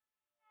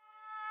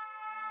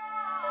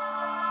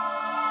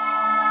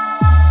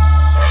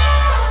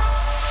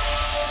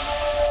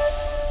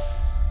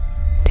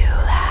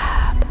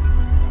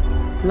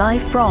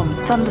Live from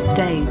Thunder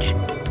Stage,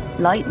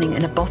 Lightning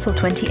in a Bottle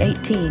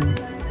 2018,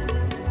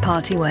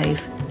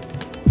 PartyWave.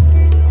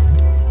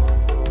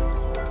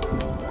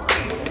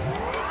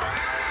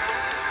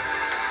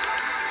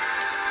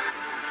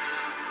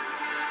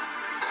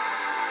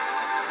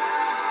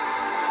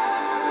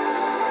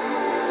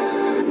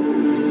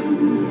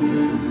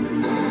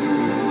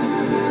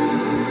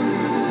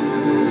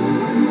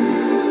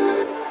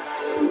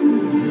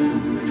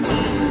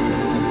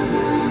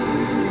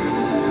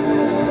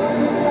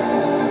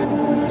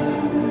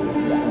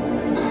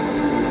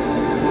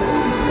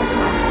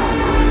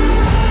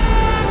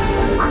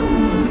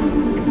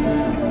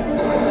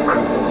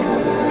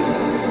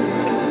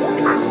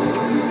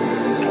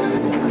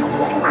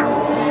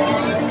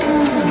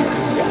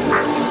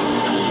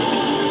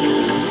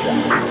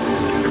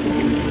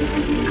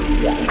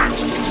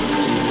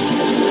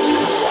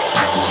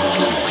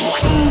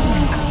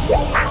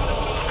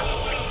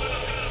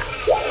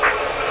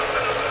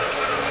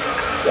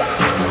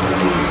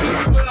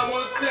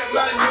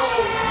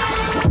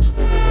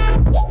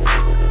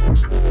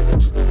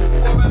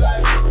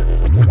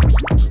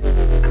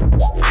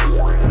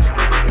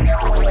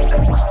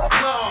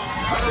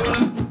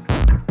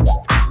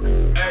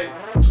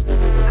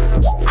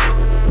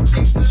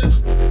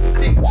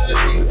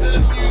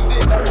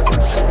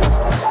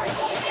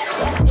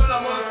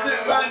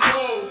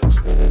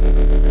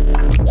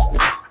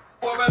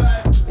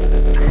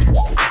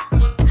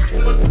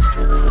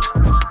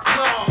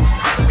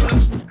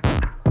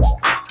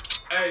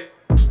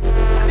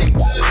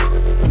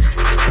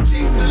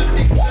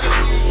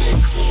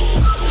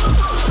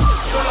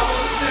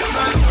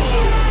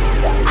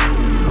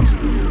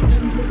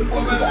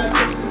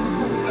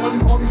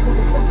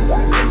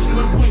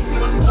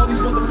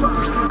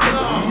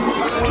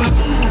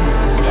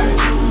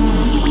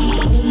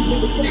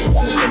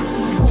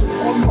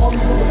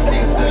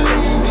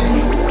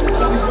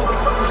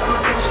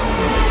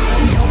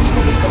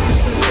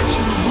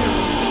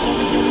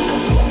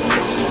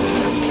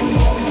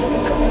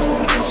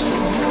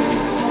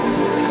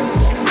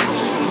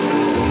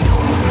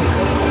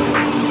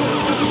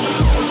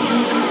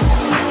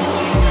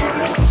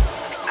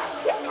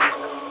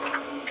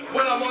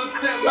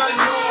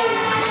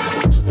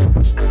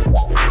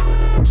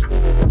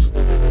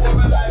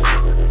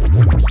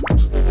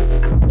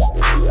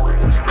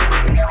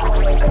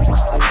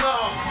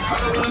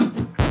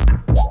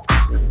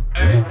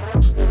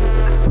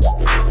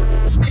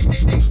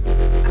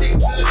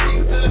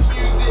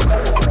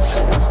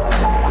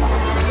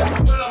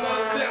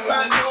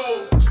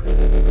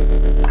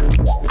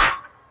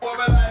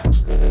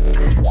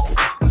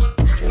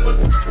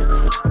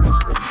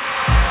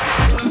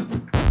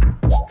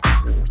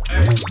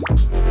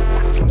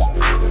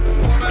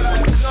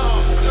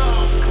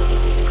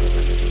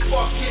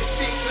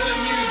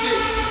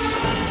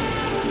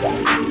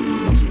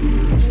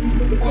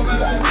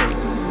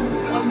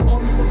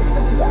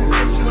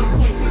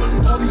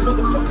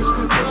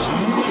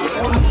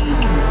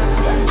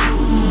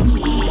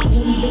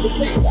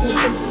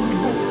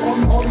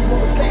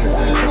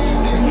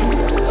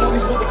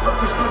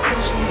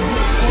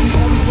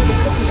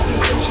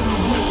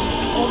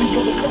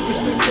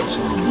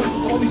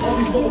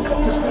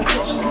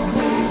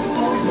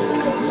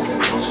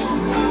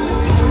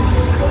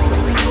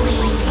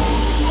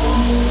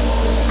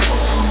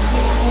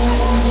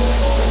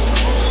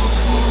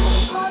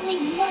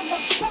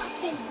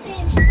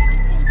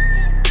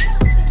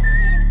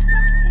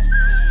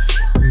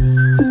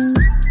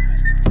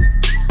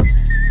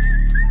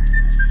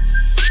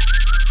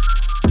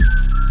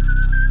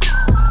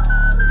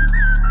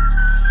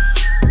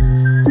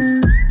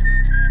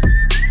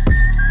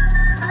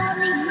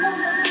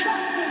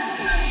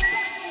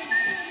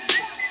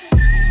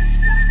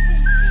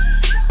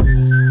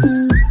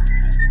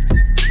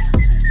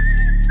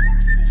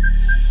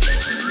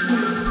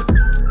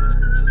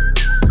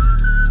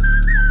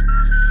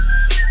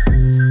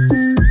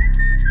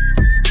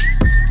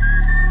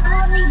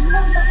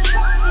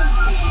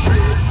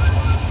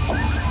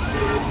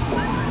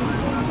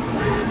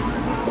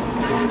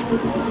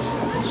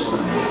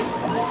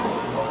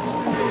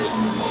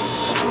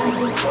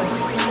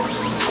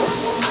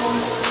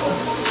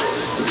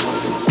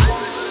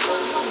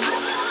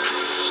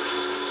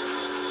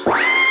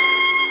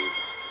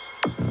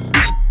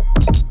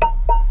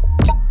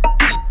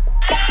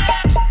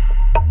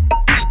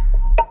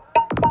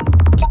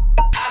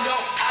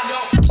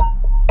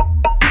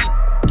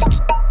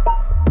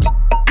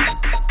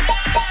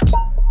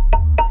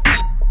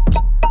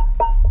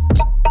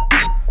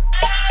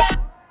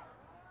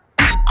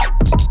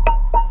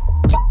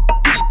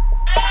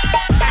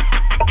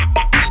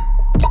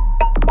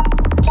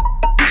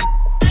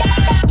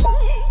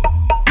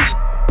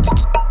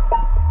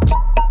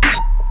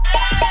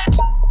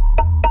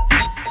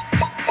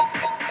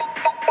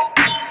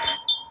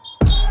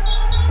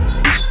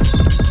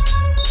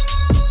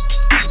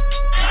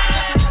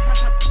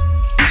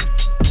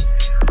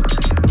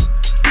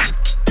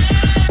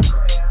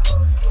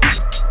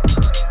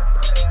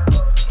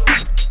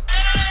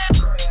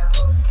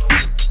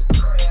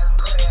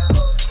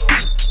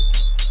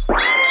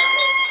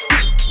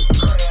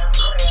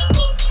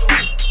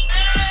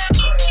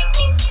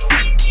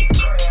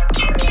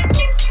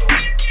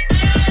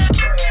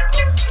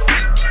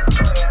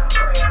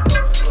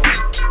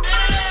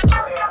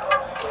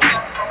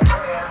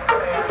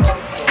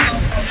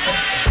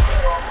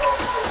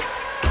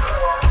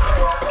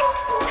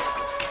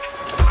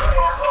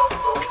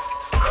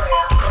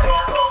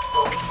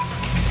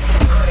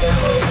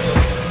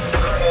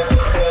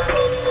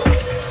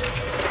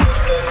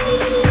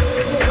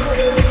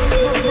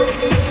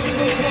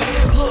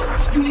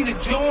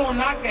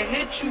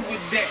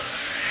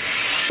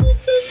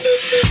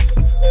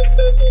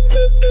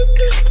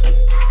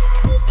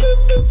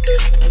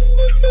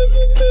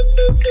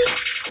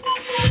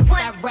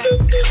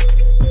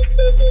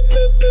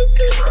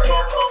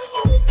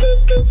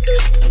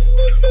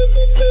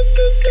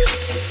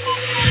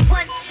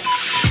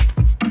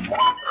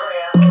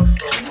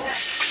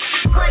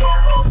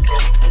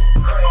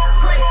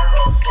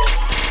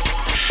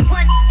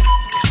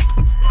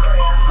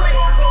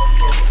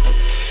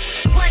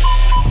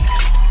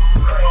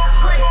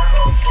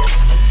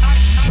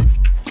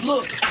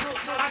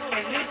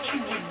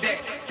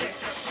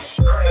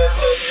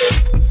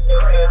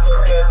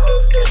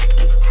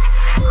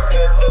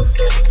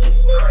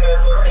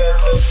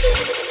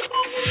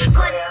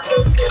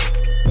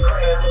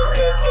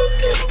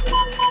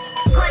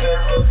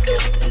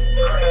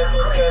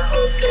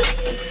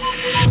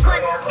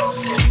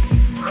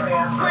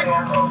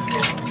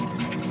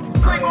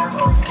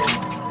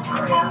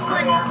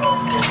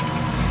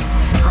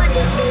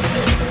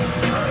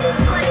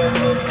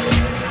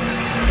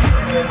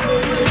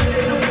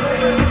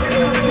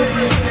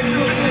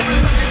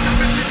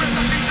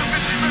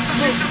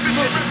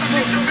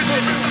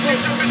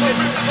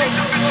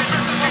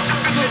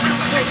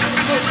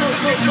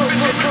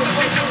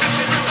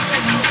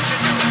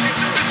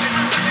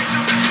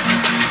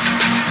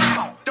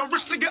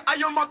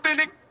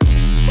 authentic.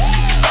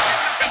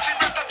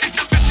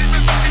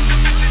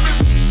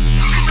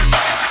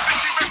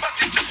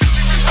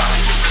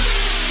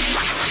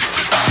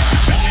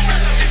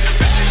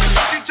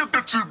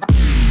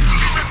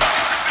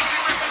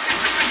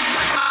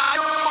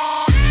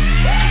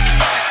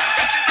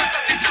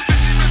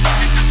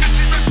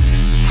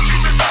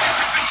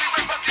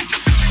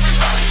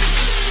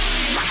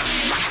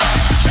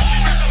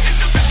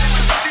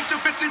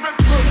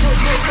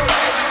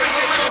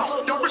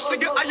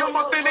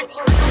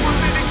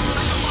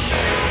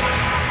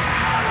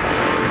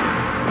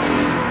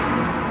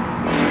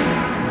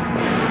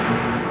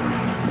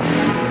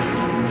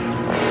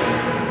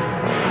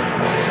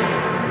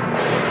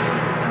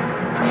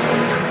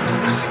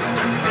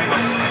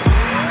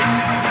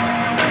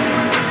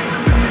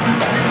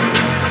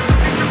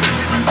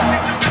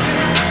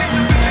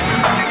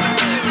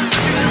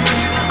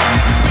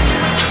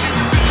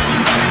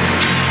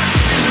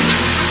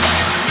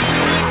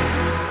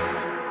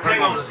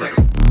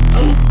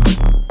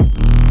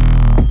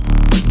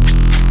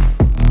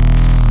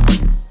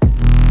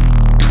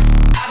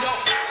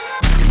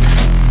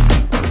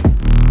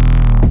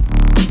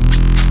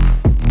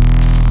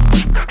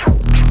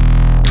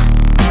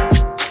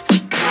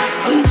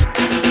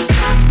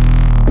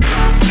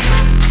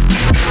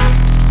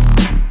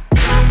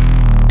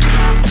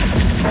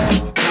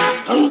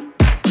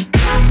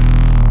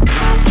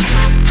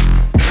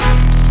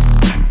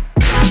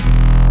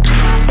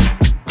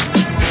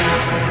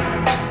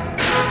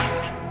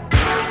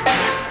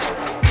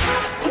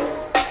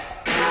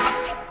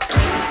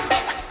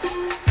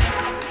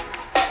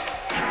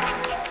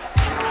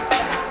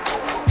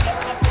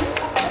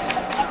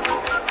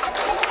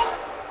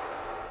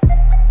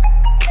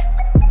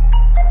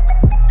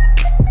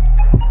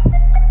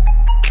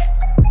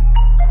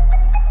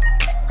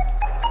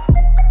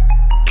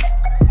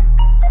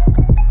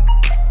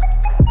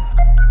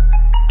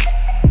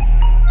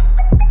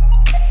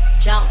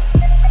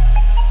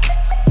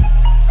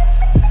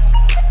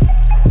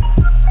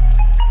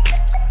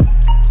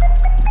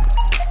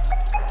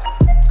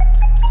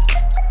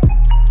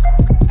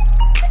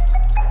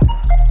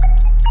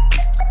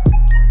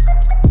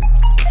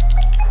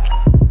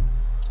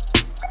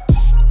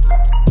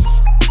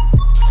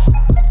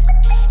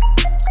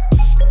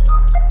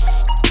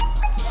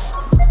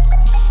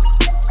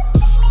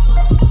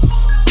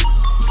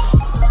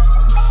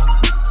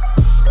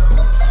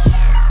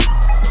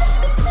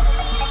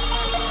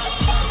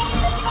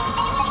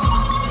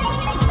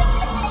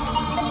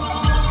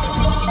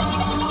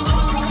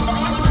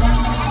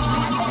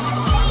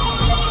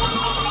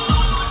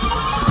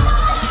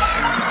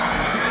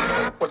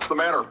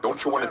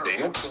 Don't you want to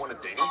dance?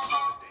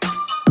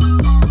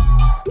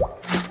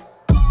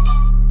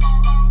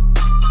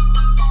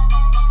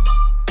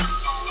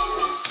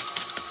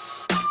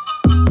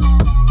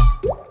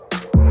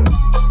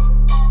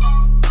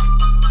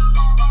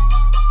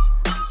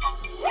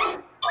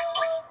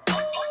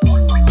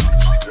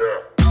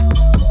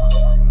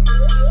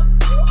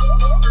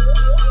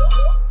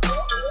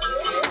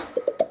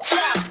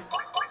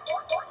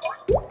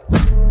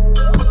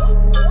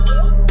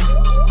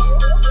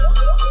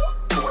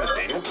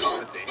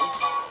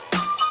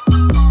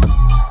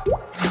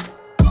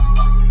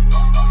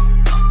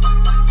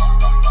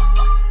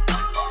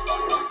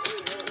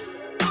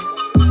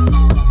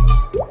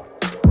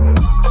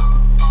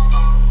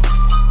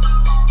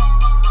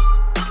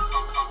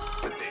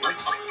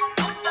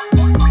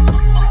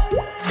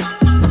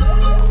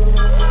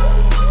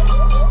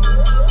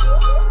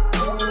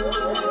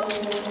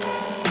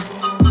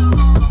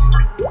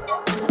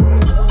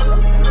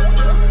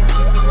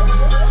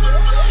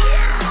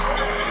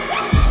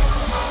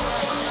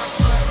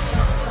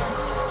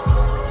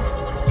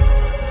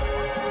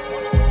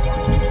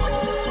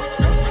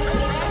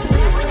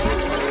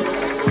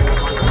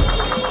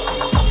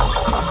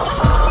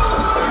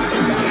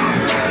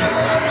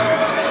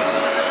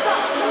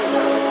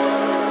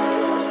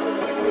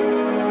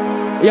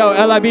 Yo,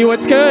 LIB,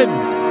 what's good?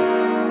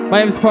 My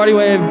name is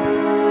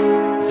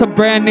PartyWave. Some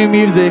brand new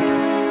music.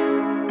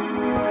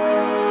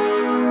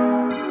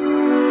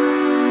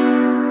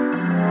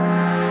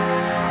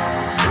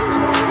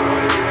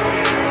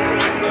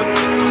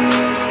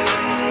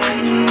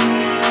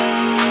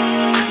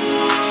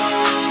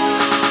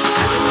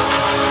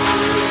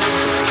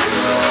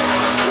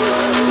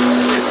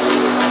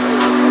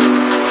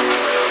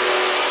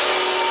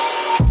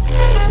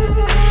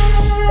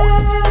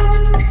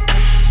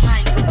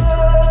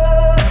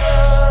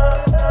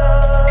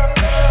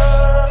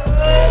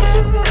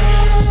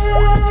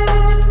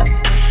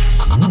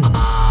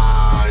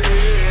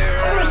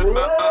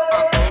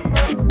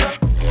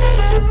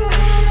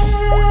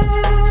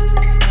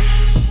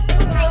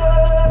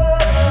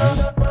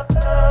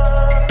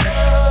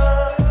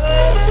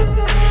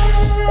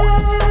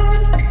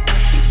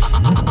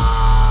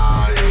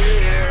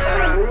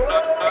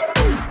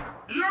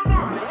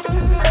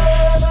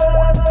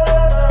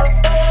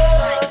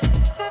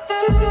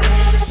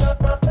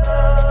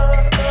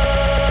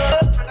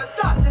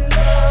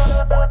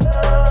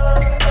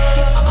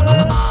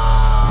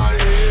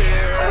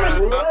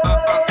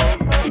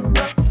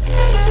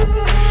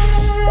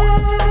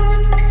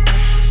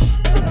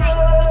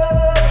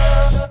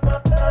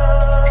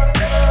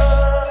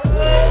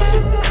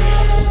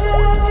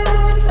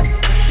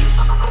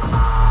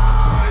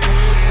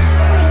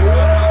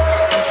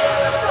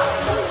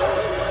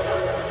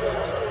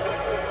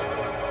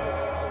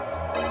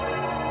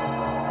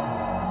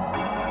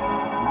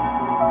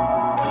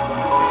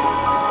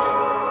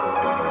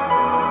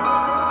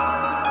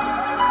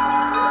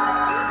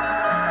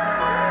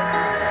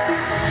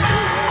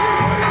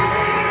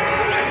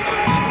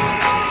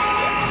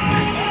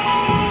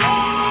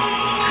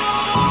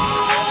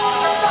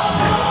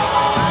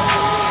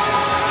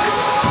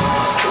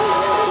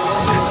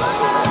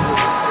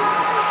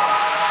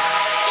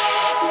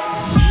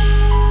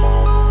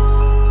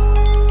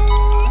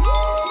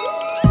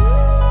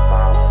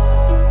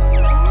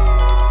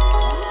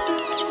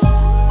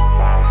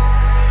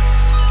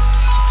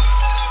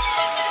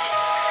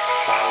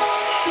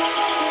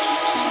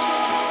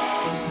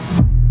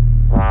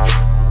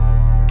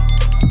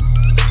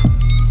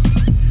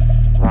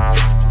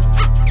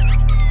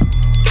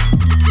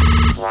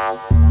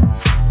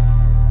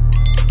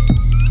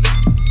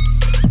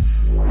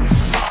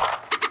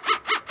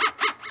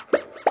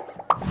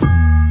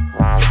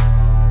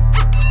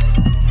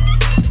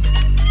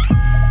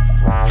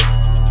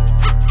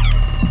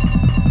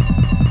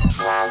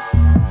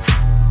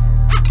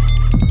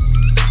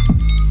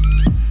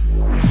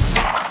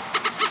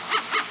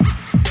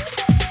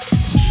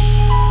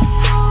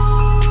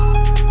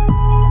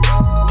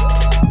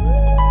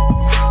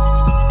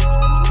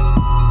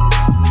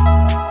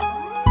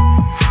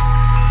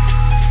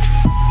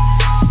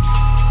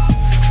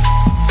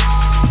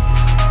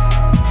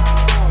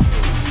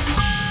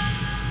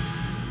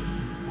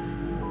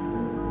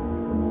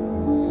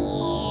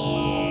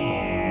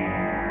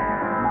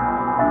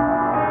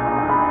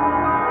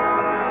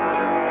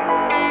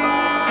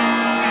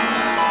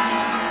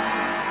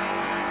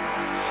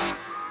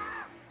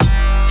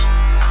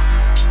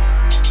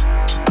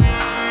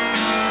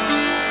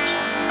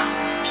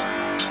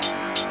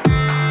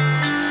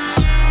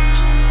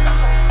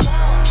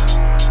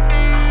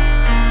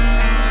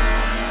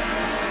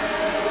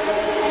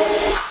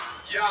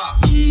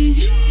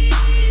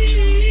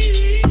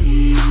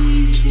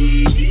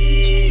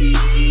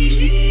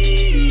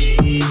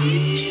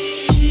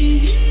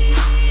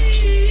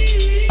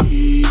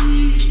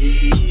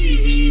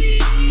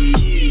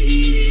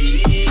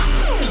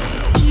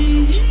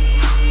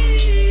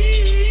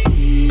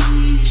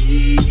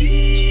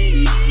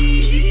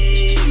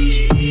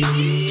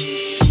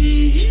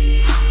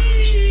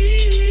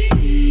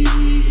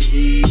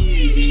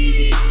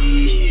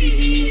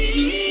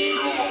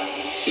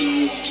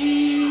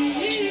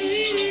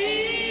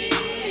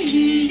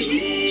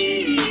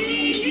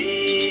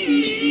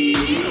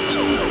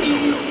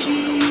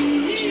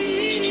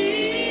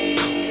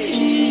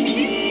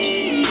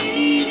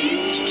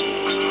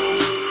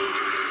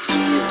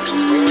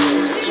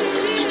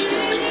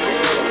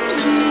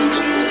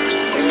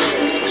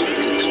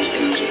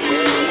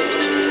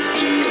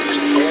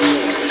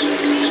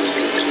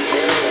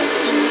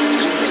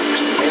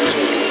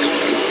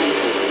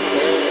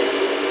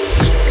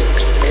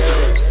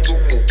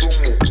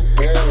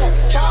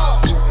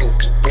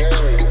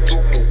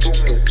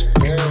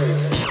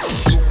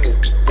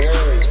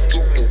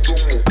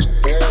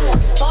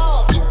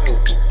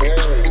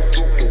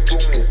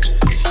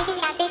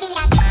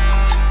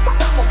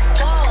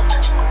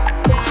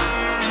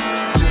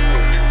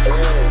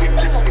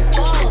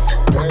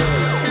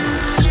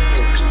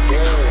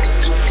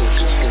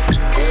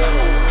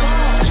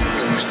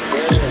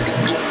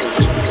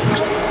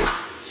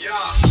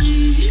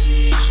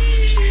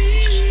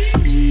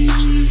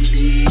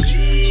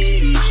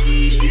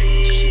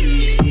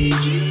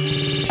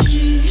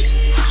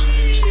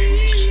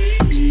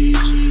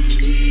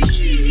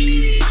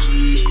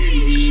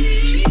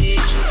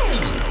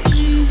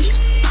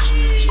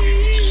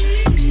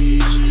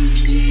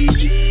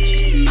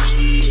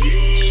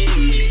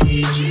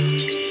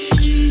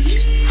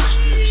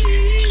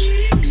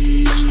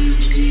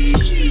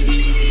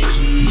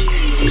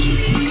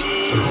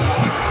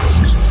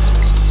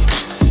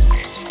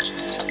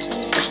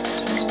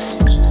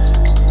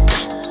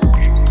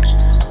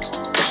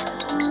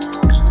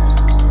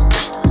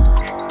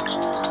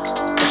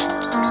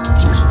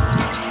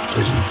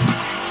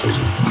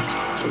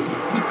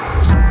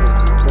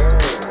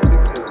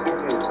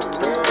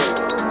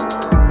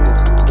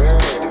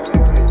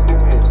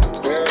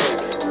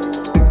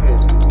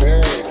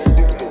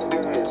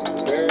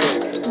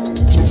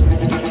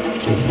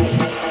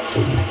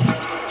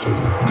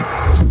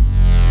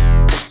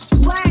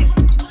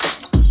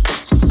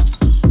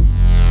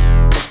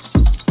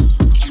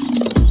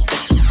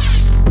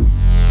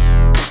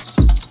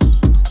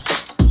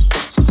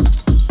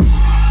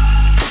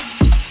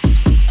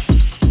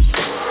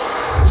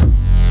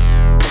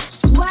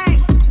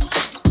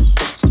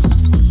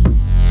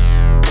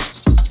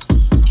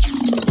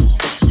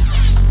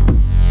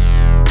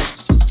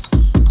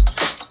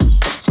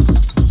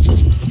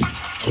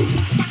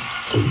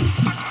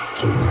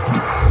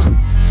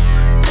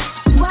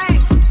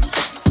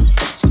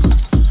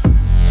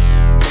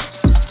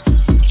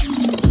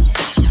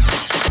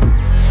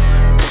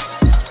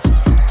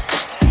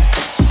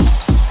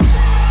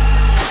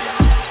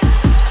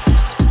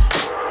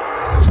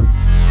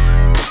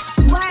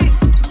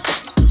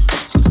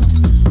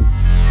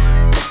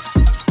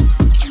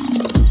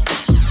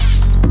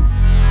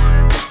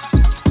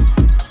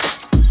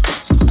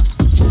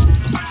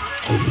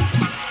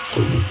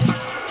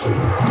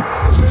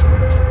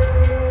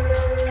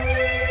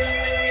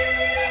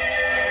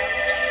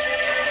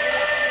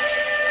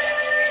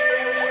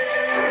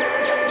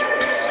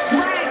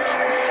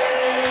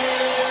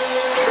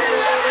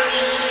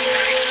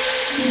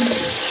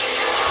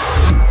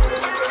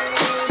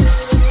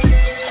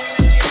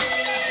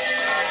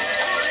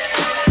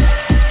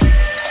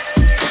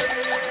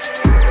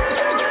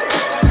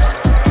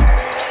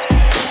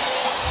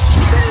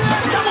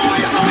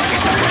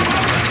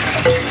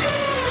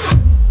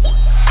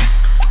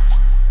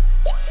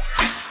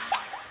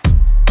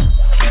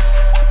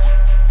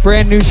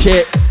 Brand new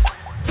shit.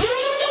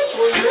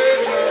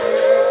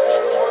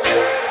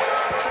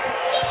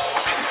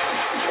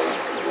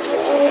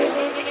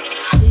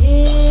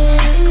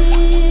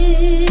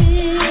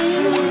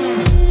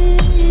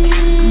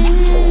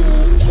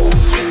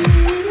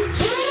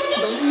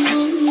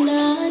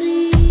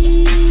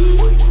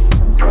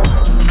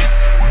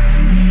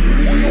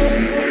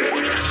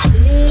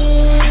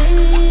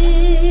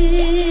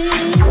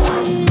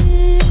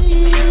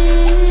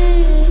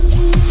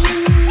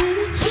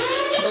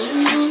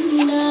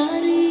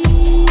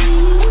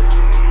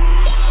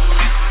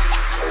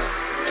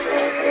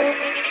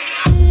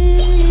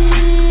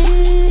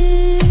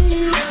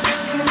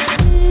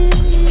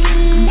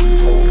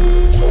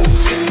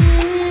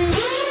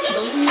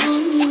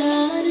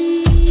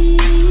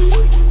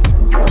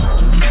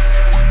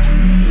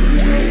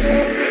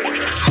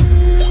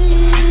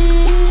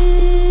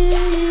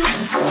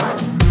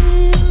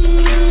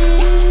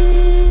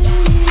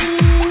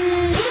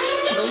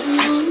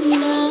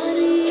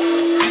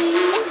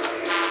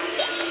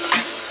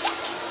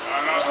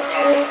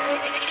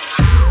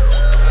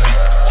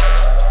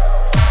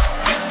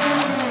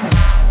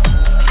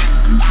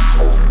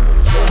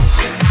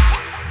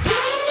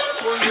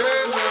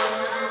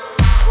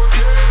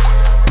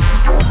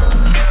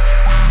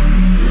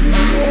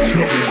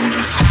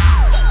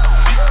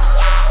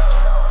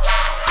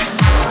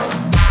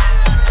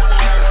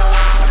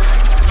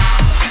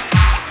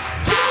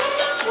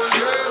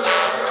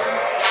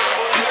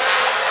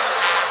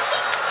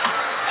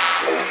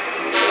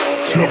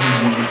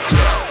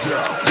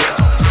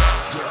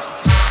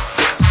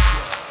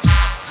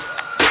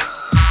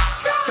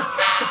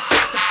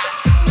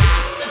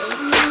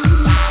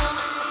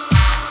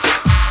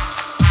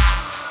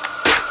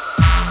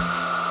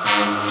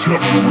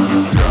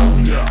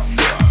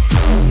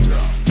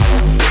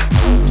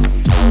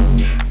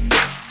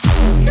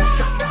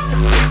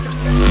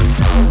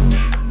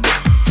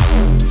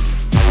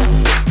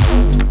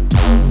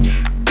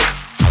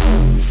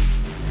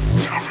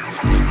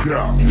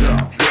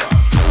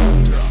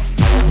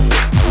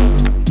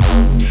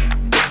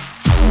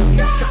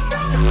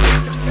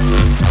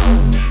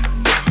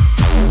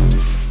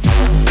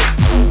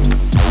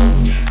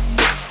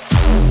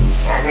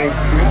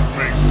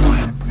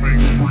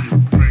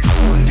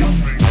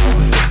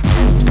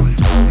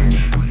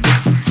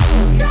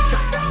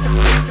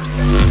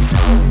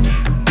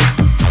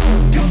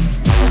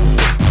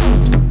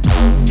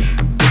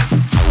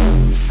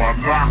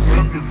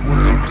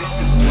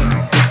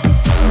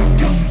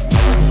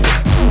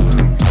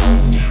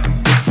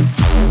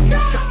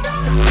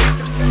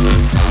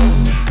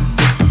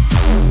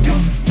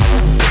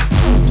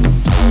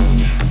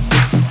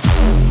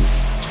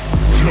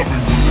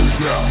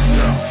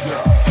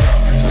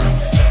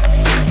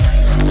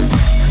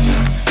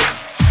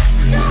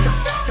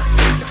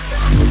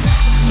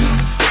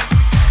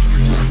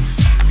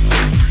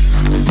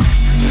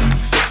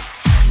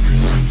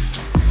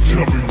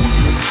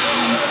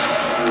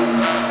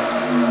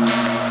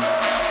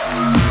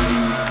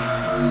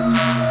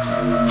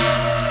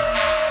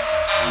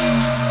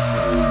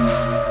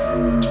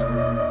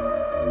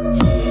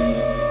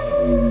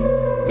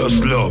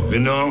 Just love, you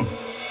know?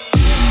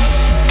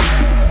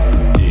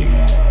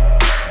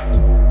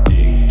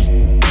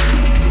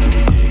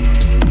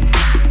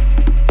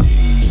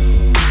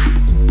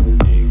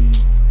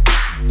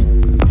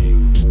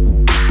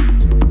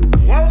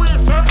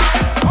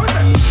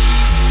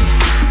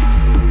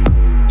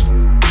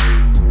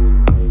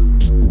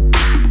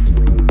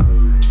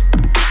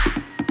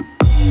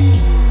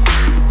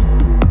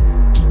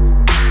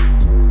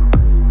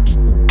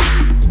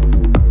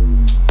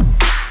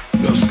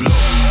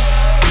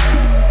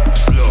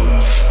 Slow.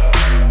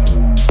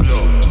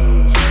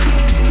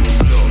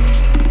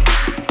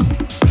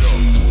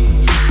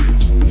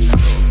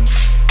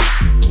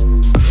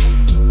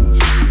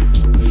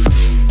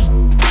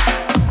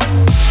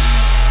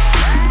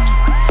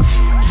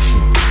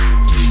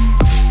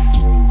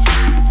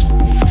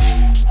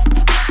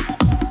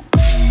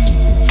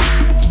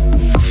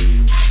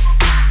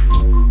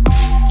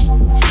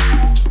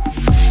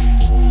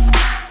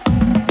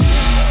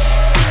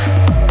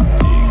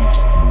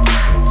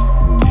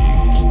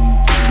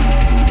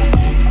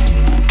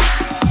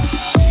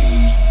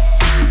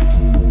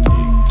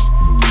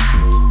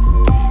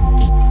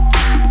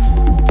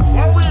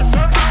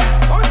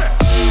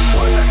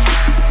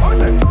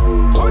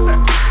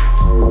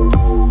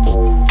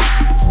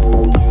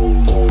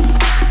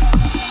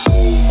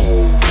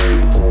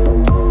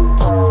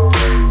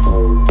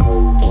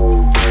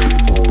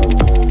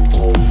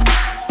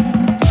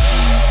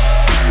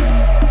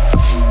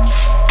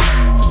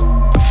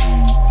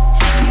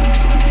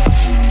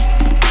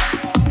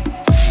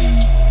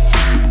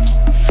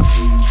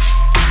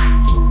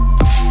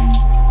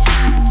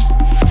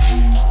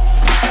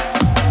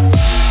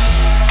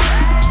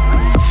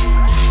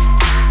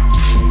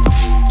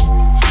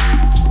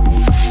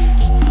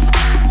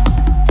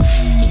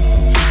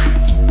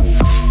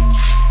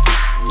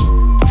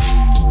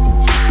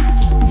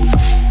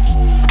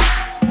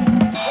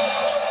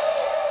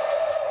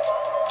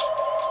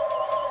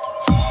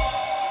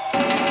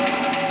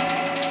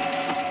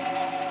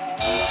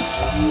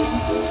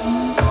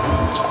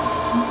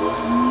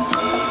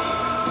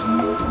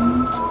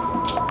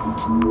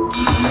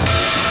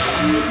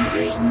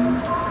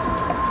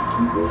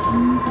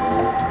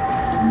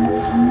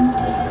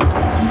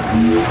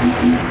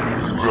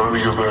 got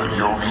any of that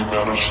yogi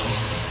medicine?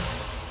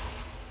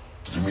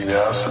 You mean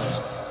acid?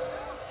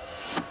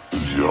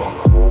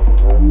 Yeah.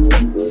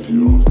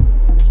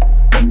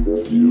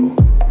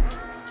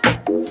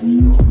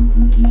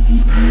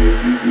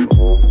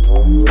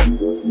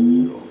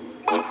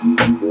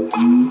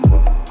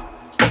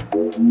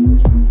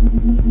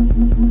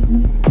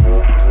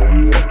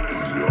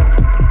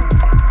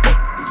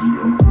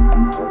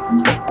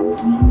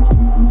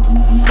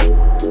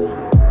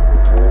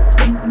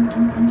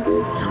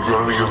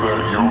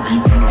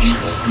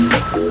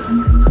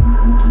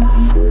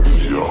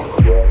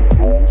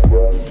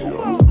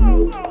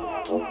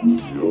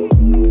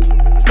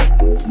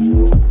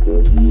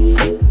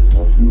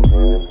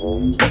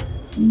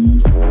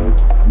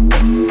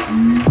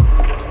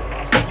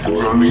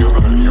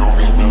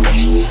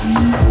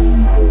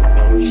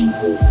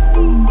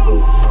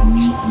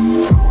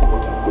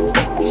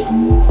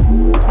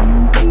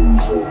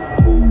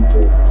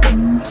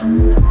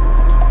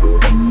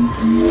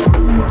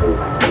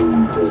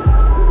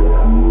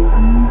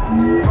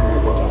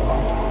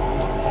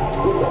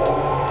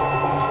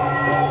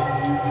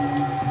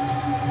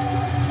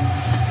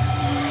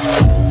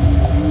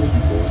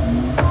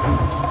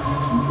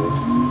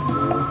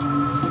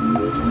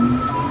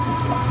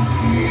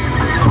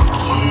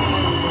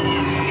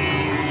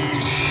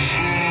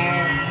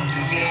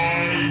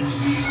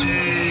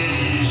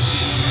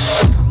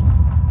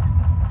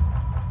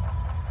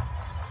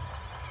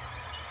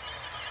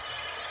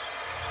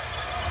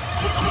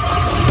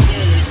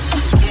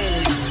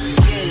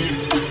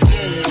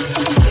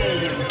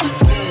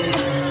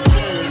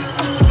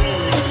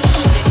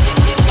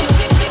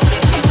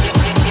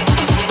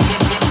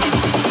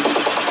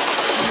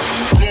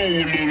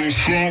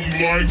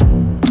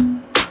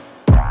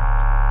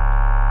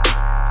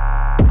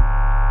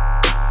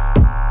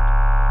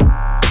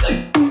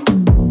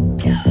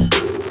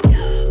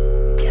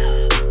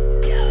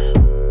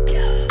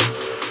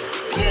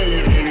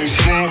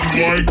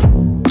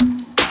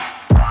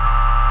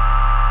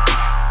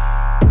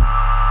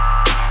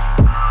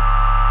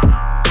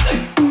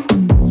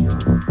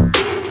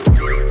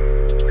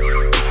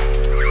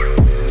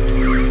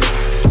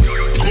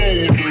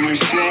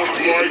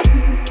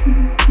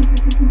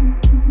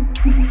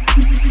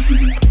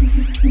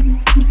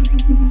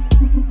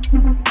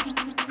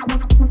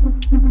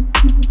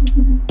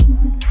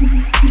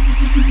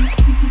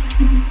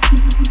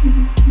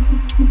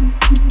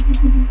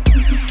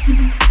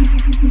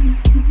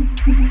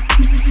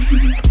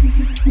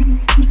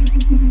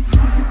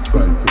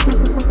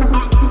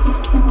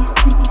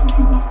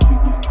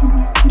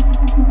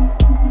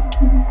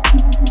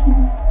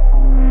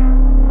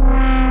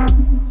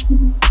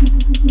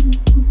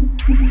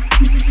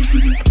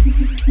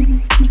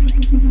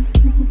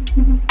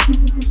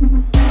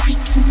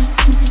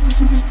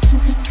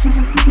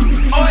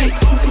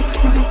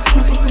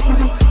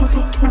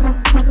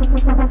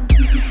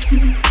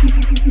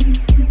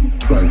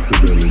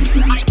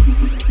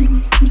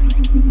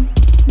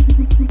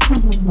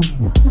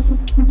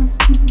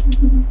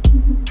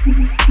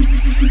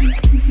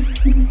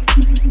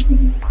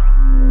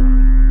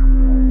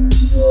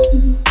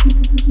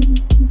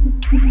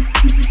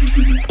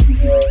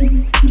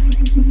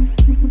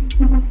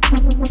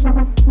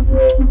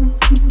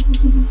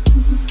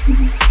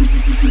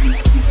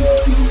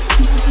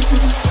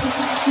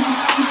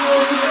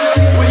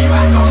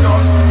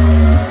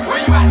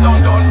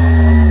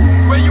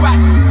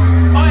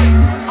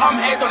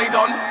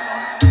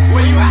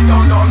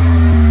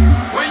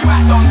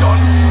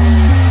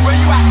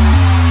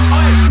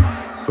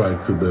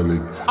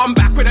 I'm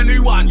back with a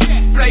new one,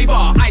 flavor.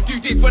 I do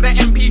this for the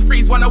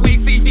MP3s, wanna wait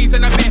CDs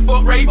and a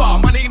barefoot raver.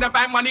 Money in the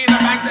bank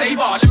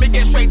saver. Let me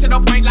get straight to the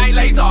point like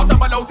laser.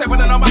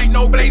 007 on a mic,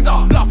 no blazer.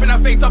 Laugh in the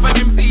face of an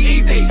MC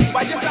easy.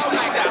 Why you sound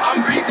like that?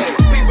 I'm greasy.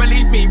 Please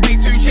believe me, way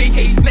too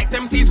cheeky. Next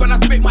MC's when I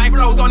spit my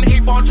flows on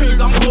 8-bar tunes.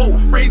 I'm cool,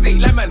 breezy,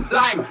 lemon,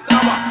 lime,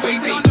 sour,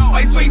 sweetie.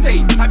 Oi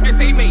sweetie, have you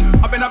seen me?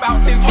 I've been about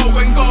since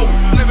Hogan Gold.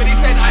 Nobody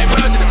said I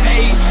murdered the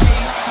page.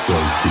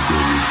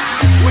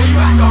 Where you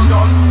at, Don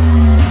Don?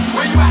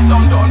 Where you at,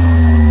 Don Don?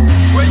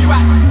 Where you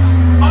at?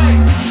 Oi,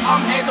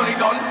 I'm here, Donny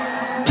Don.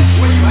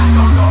 Where you at,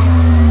 Don Don?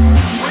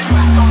 Where you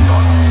at, Don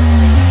Don?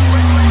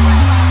 Where you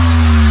at?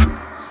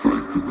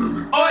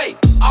 Oi,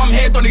 I'm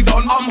here, Donny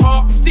Don. I'm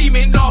hot,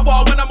 steaming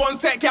lava when I'm on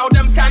set. Cow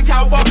them skank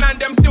out, but man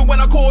them still when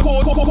I cause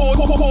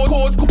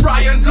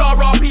Brian,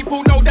 Lara.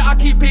 People know that I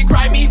keep it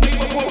grimy. Way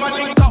before I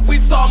linked up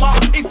with Sama.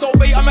 It's so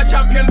bait, I'm a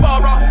champion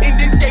barra. In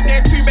this game,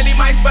 there's too many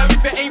mice, but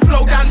if it ain't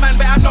flow down, man,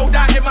 but I know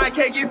that in my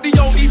cake is the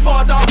only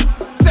father.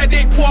 Said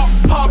it, what?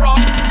 Para.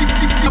 This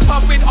the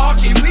pub with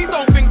Archie. Please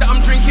don't think that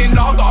I'm drinking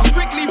lager.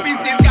 Strictly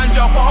business,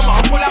 ganja farmer.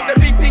 Pull out the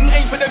big thing,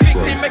 aim for the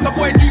victim. Make a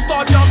boy do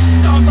star jumps,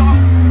 dancer.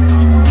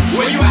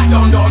 Where you at,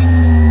 Don Don?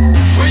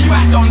 Where you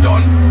at, Don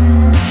Don?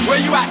 Where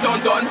you at,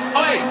 Don Don?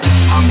 Oi,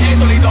 I'm here,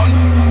 Donny Don.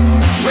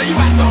 Where you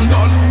at, Don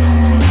Don?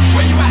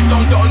 Where you at,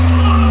 Don Don?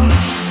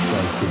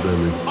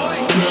 Oi.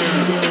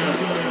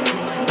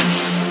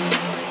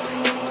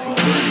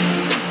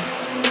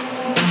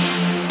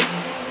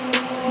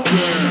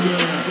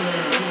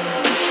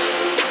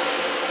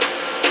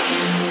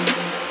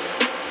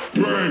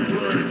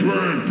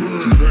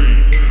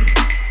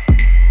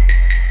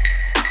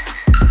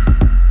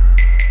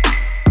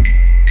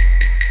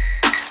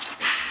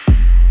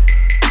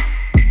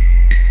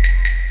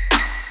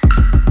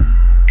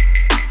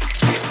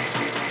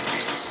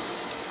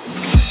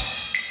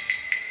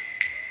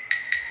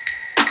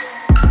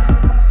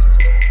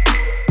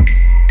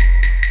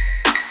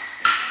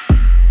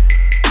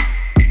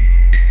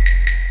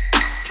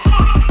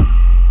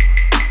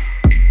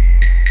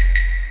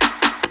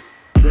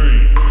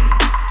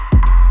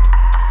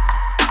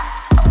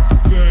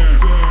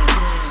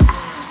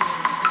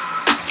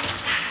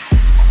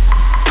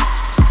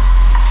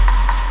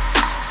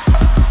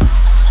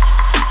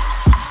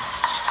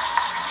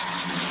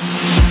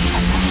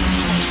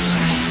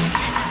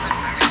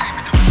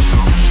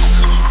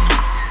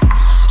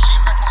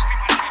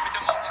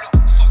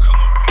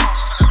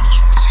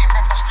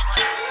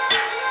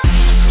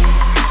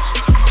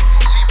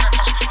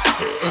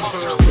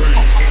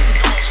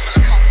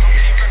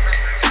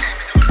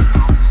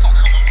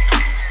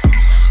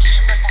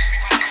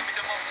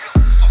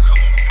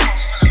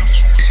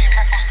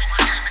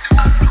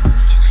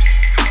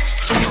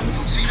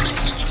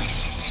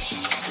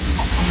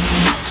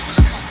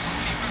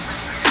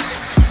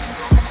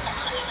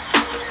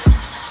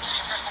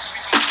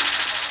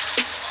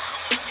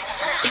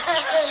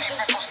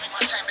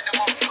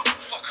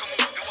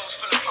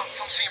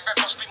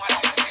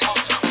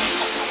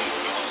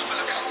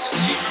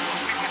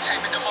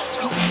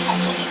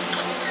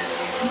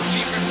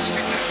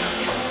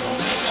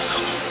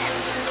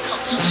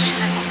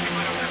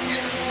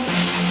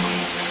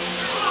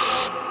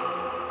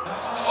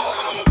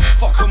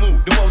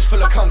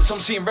 I'm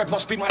seeing red,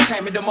 must be my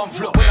time of the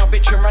month. Look, when I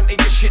bitch and rant, they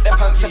just shit their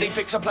pants. So they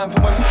fix a plan for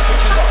when we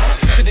switches up.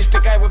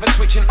 Sadistic guy with a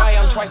twitching eye,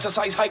 I'm twice the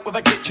size height with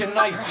a kitchen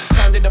knife.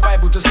 Handed the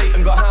Bible to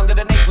Satan, got handed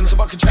a Nathan so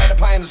I could try the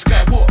pie in the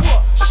sky. What?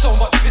 So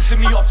much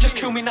pissing me off, just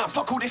kill me now,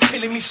 fuck all this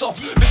killing me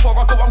soft. Before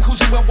I go, I'm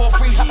causing World War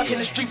III, havoc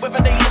in the street,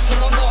 whether they listen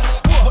or not.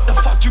 What the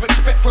fuck do you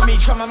expect from me?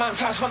 Try my man's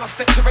house when I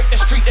step to wreck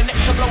the street. The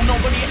next to blow,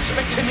 nobody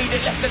expecting me.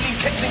 They left the lead,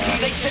 technically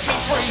they set me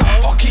free.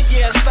 Fuck it,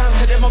 yeah, stand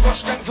to them. I got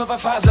strength of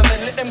 1,000 men.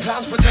 Let them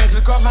clowns pretend,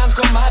 cause God man's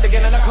gone mad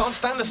again. And I can't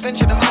stand the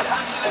stench of the mad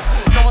hats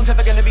left. No one's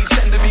ever gonna be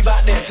sending me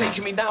back there,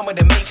 taking me down when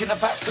they're making the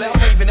facts clear.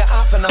 I'm waving it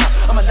out for now.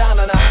 I'm a down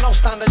and out. I don't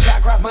stand a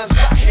jack, grab man's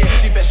back here.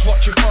 So you best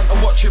watch your front and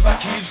watch your back.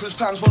 Your useless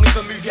plans won't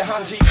even move your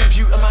hand to your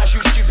computer mouse,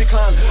 you stupid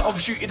clown. I'll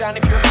shoot you down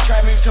if you ever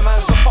try move to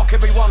man. So fuck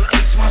everyone,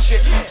 hates my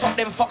shit. Fuck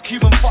them, fuck you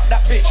and fuck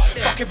that bitch.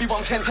 Fuck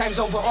everyone 10 times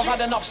over. I've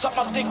had enough, suck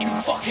my dick, you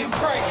fucking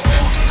prick.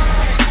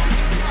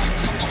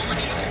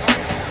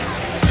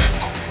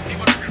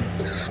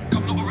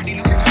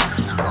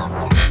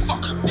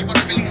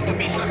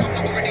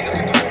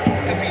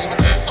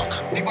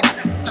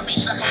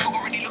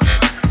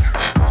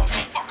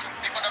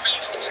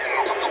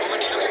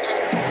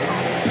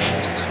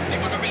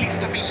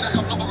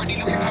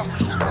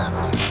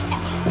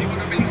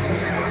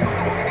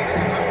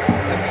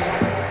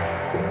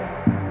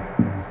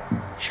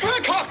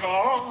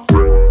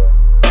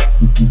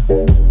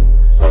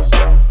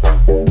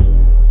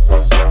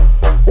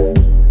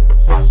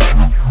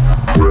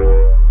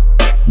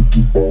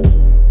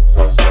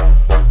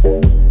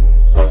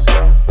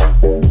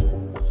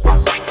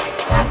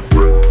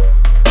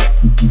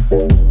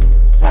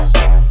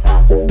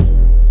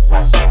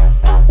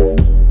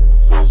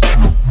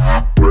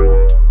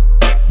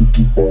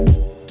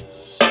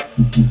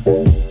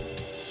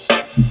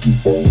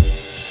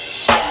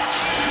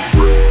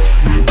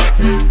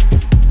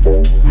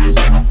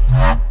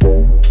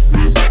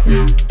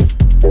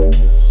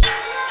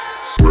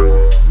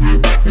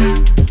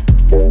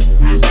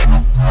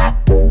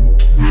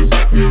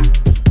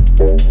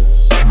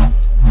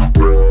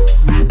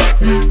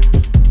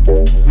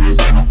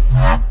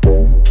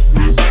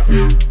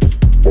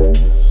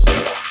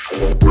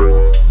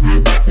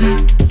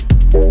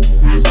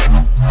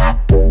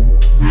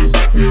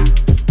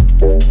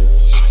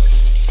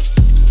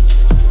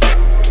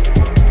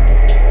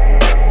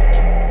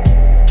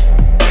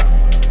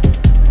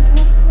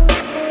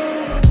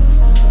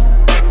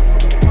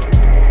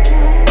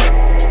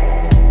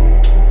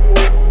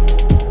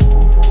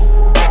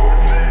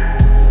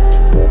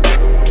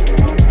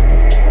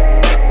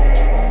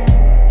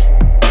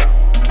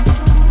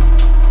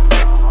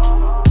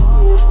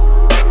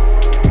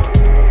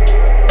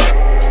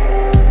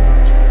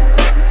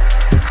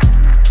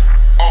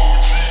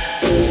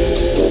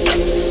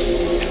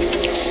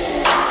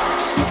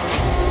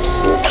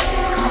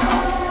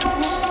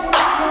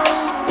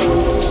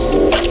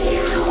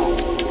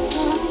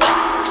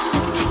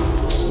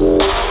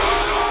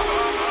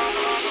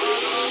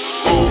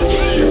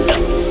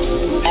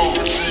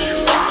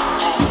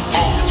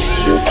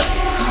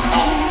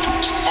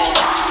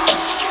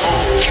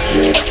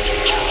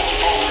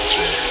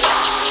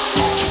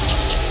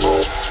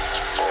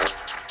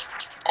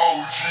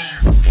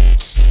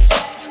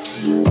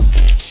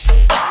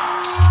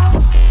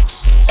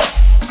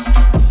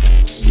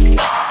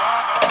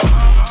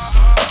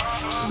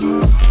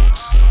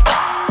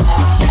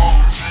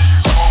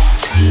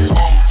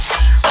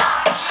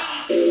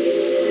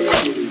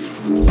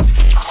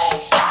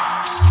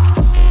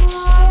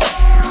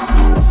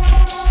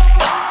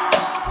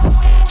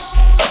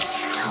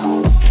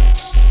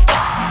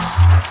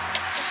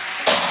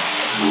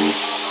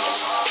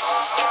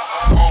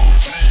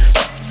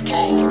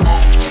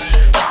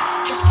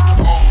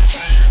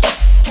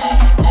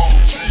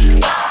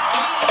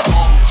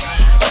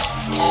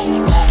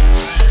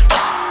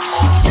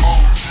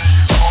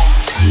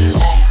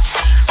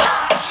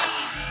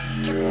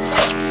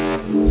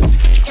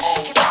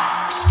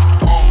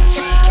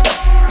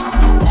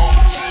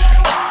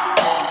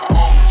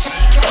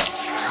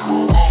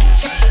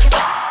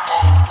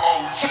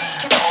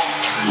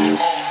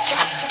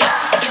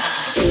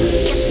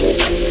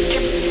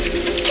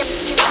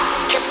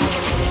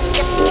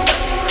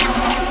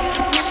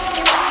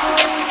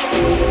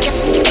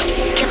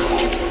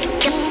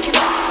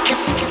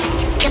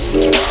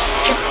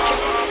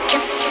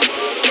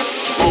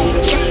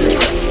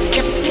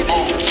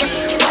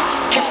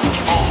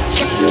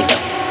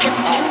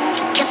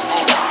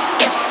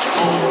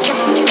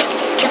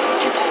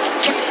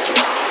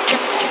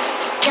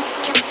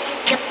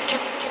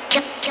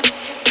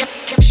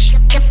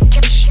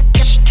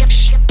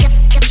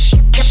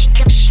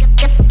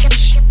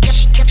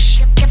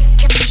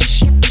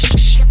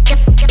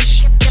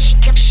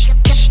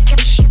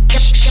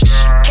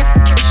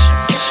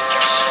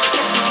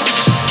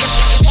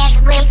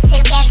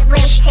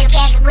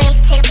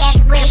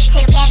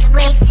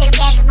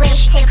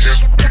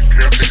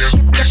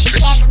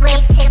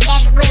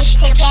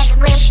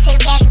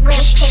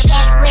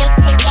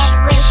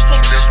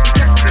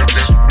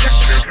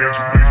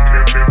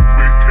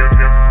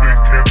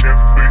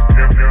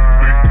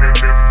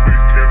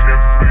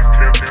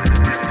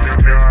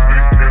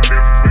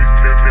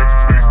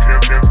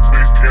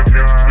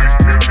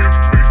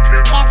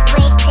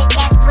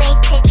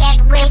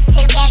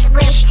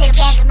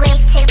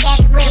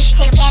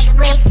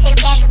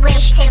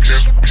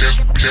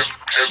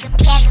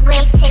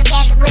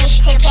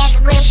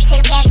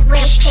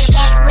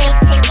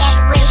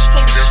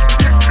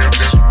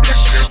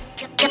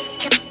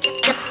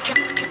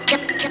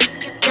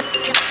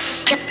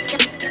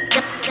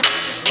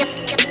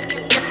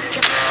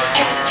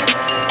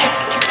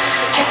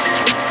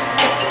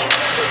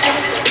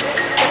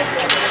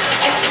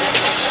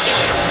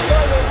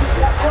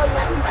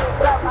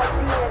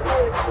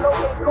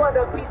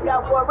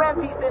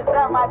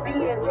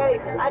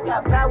 I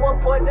got power,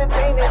 poison,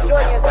 pain, and joy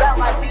inside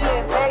my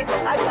DNA.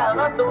 I got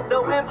hustle,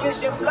 though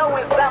ambition, flow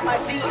inside my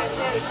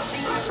DNA.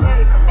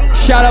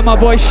 Shout out my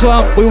boy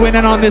Schlump. We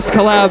winning on this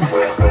collab.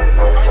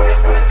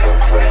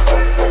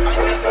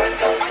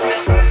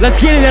 Let's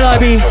get it,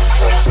 LIB.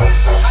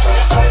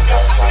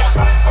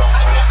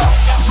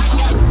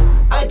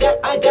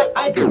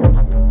 I do.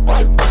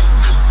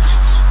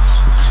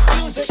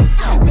 Music,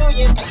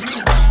 millions.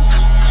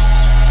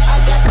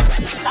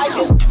 I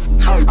just.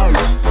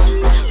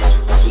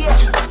 Yeah.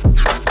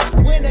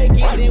 When they get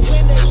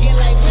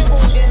like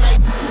Wimbledon,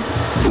 like.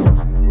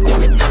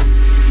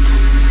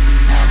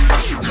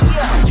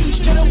 Yeah. Peace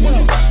to the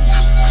world.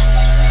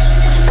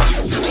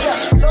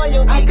 Yeah.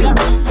 Loyalty. I got.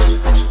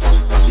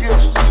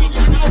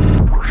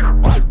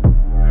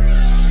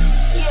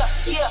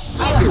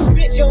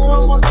 Bitch, you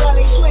almost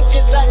calling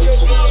switches out your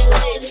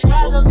DNA.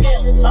 Problem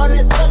is, all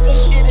that sucker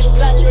shit is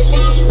out your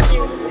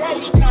DNA.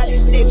 Daddy probably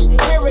snitch,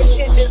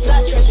 heritage is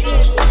out your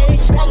DNA.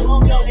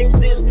 Backbone don't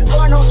exist,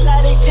 born on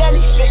side of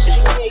jellyfish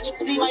I cage.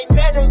 See my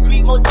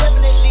pedigree, most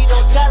definitely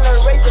don't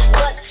tolerate the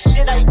front.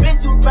 Shit I been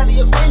through probably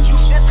offend you.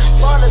 This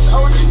is Barla's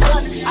oldest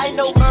son. I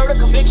know murder,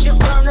 conviction,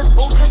 burners,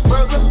 boosters,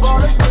 burglars,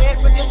 ballers, dead,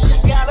 redemption,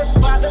 scholars,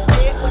 fathers,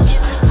 dead, with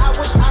kids. I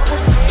wish I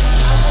was dead.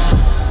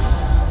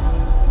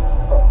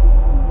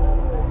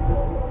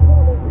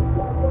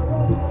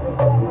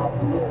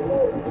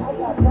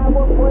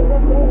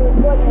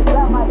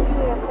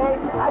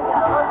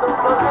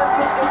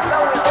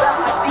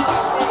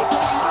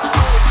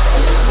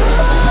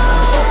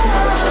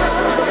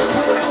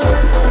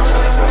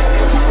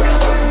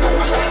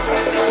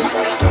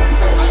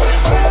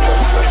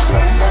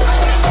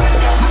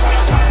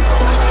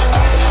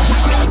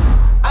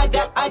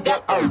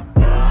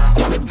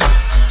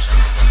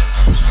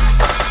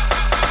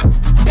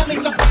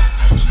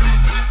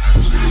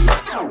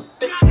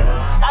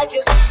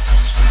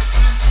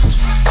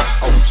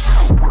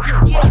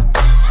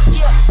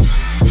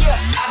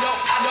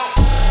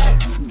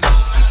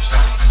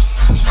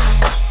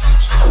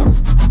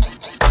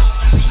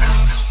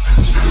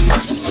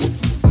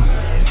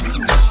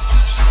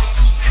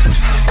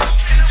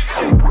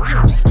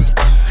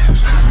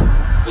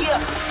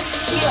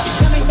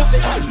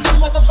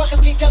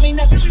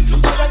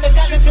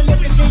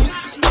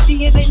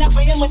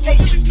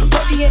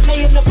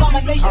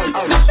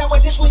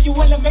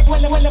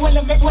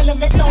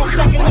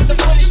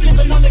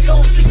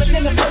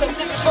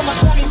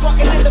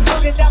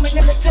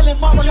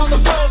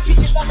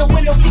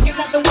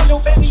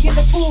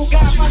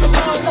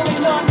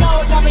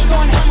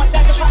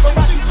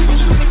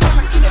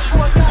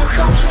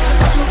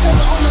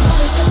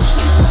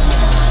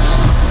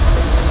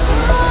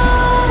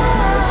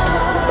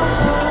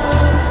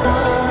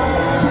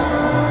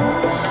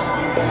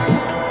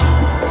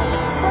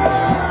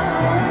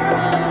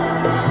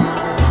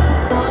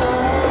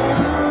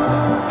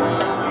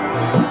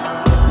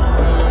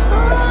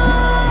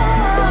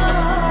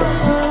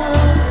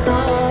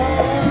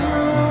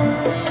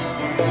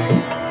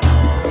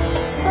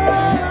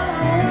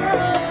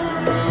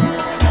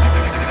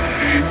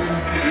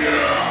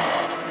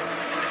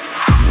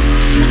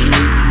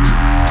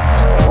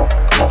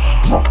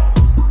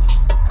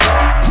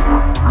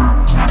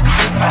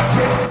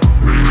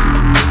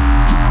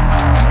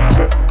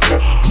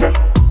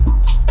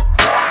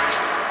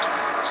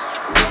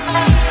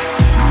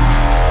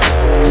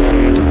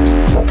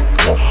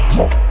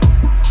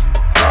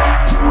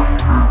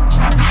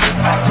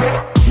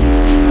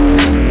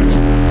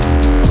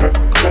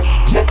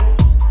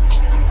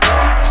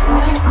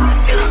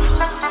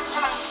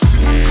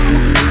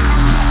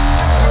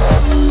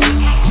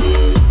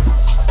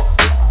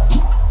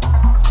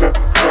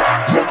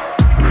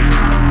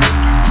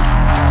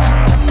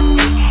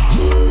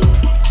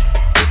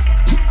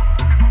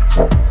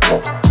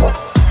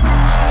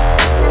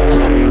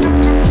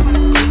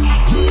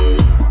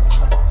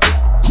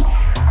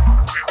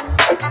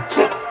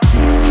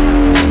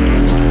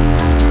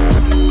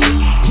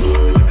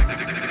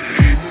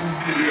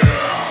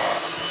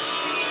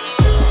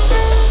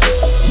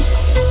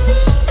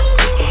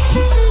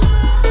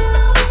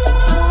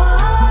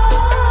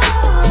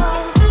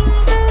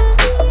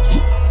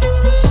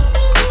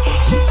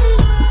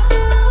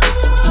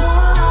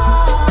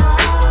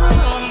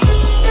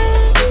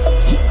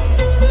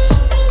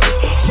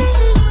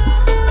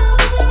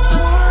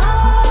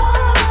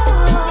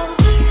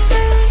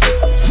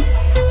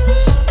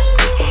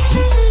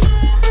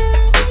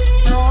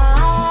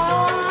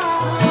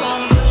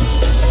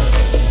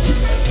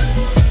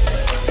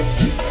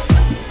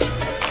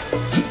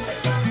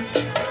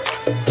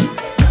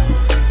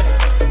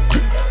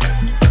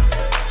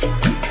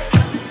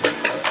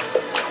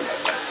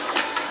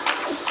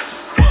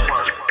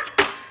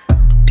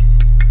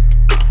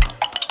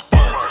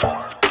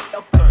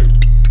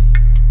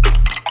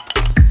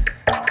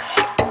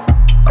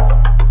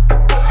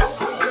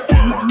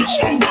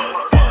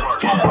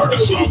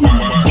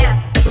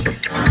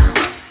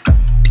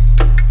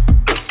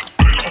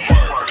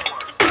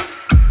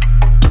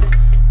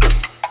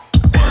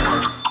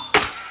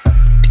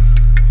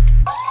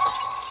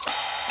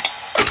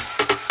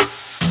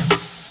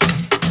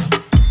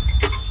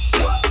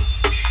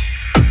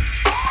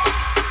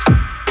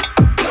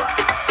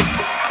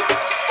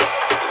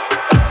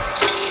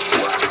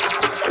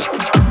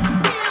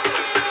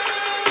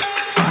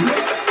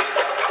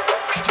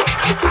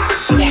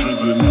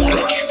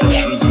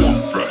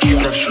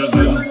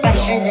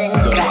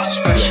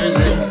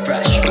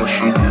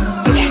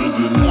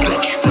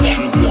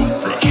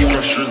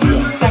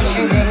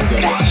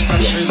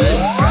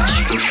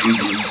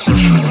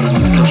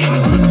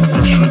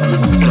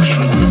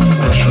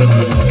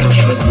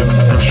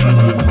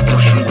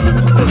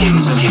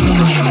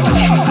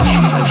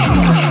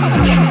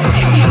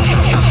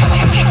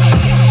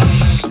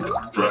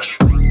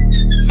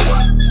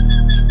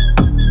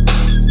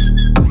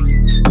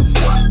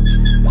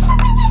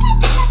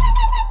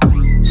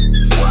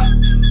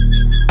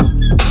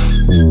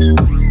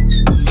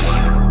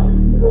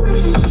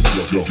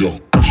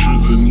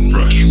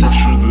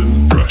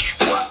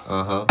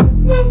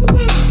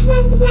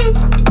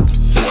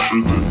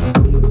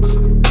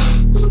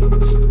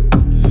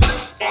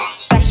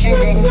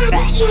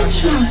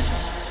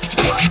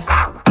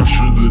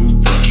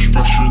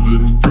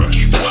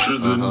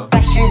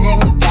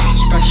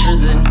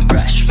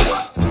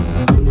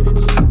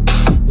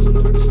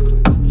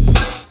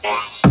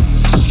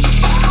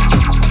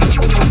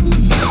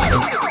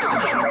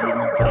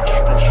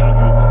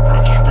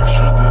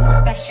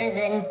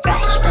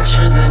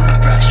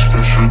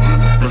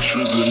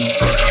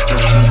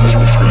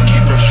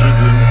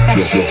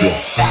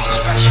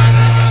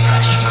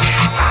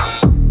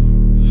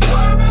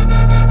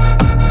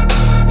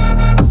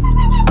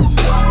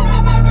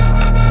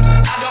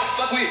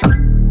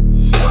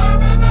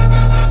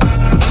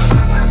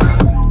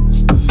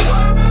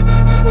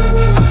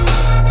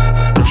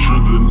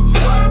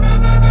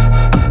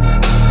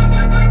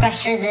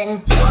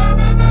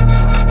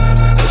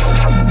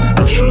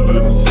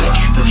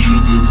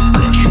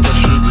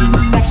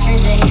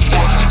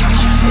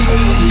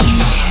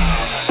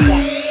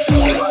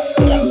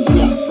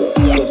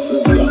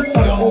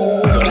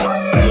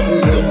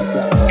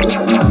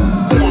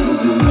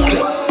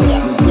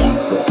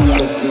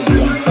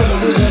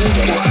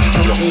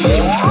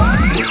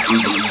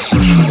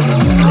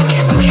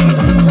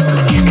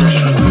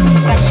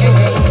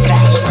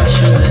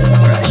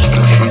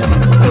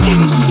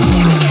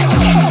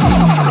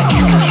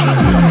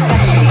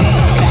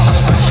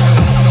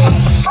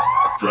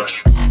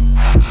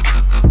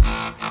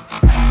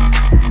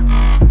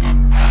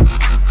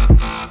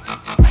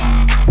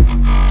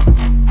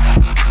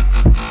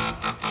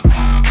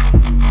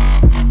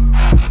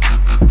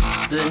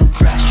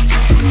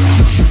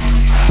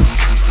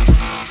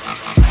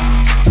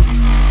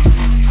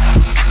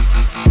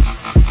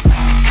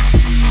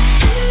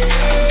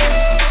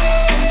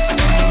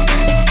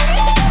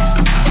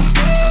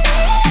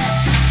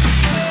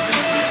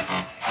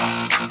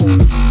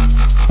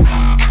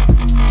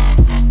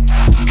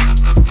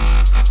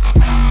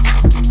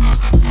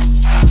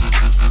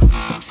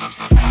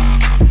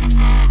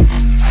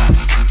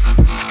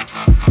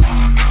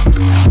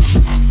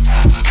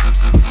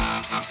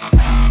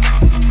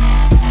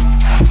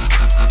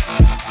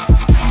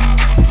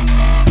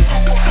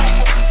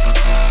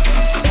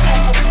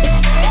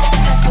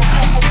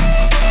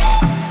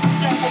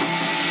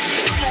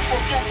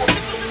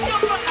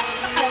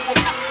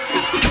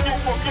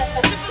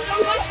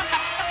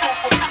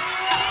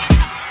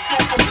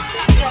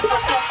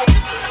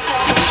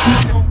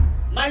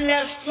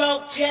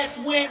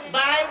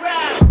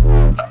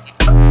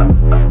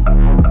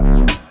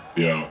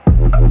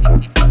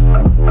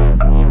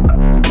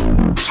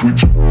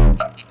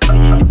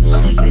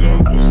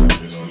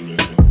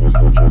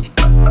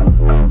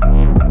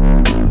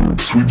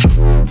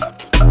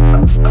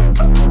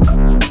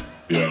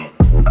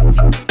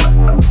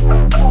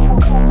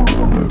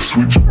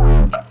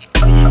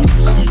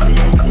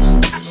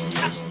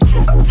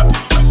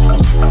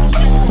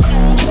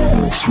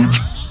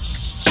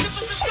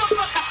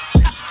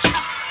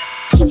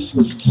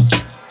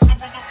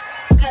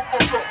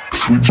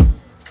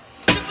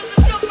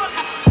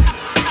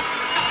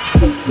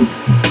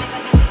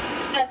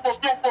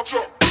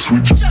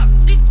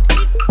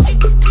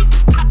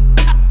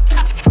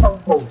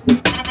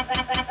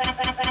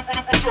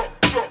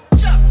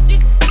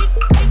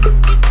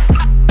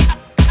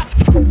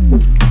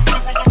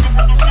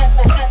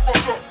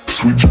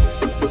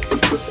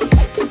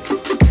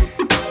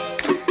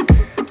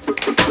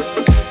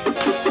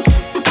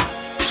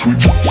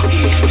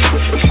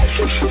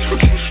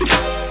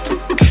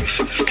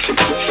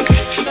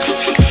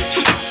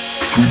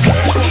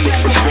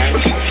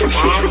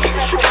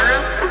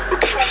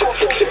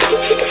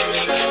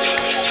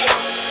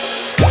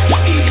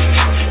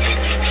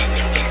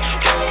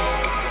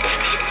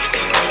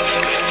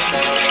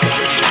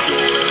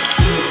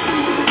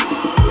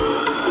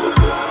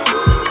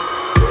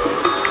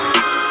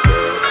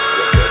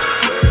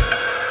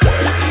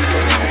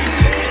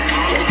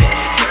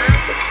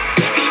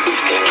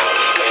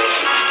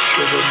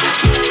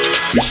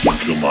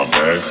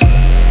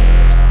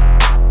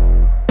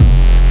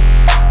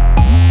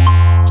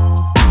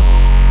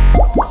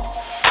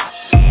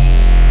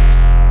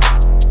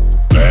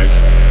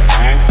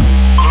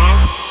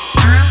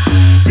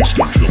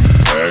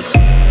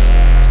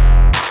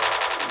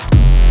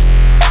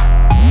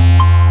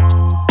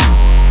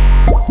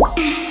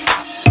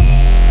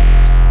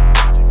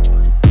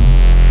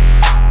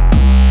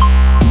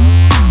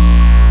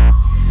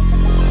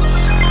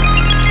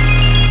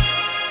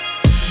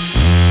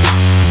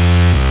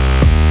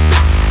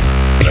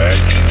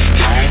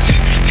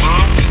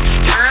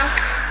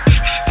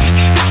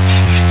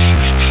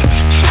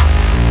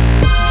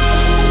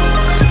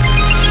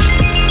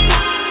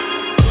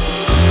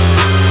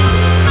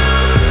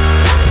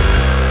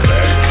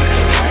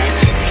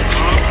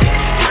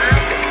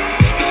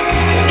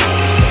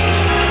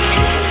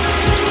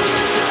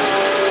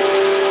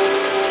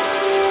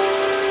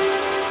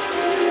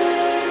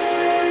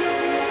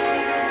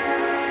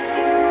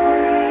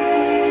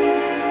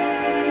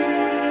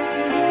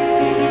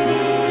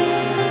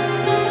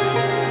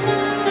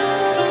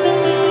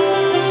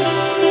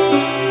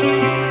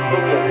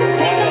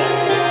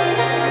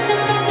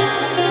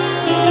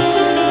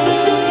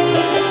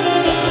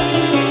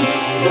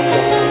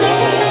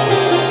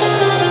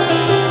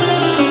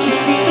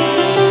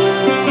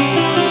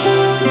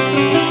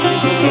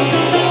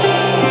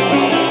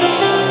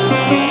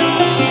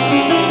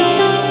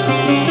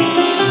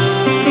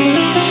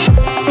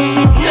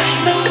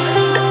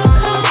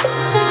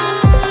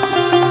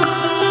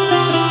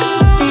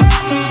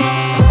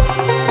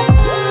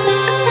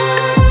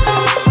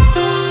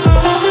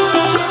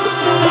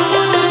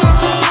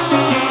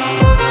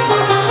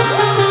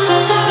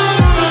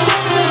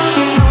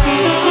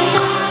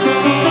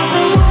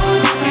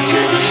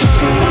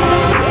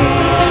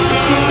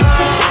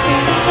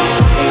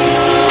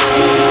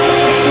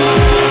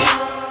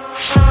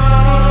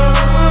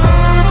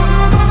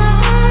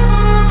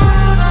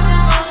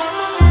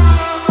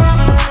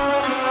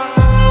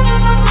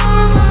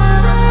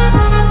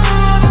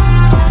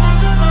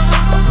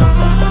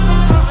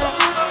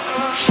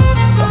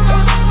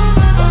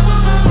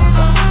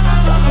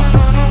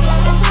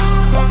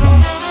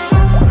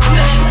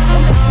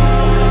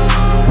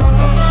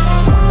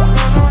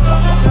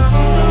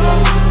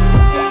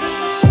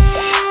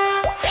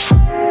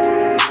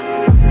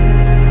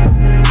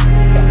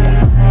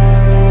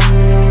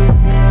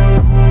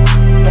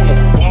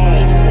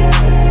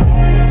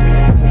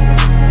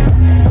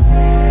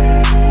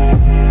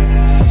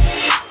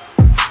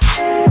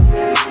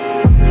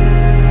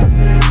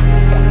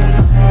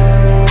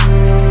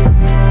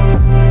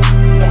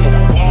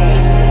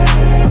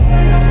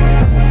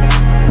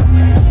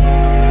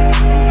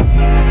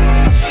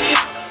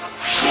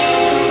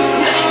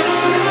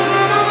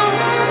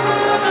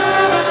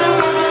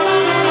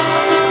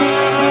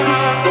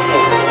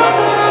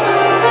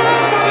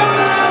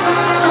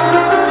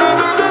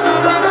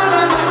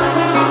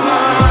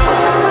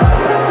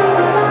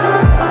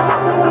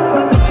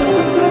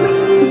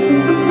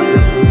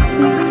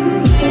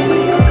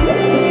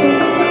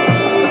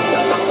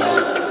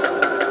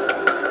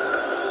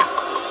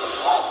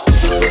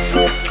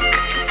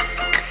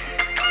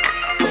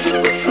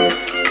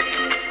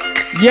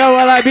 Yo,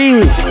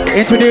 LIB,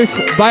 introduce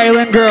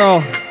Violin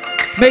Girl.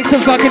 Make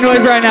some fucking noise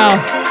right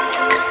now.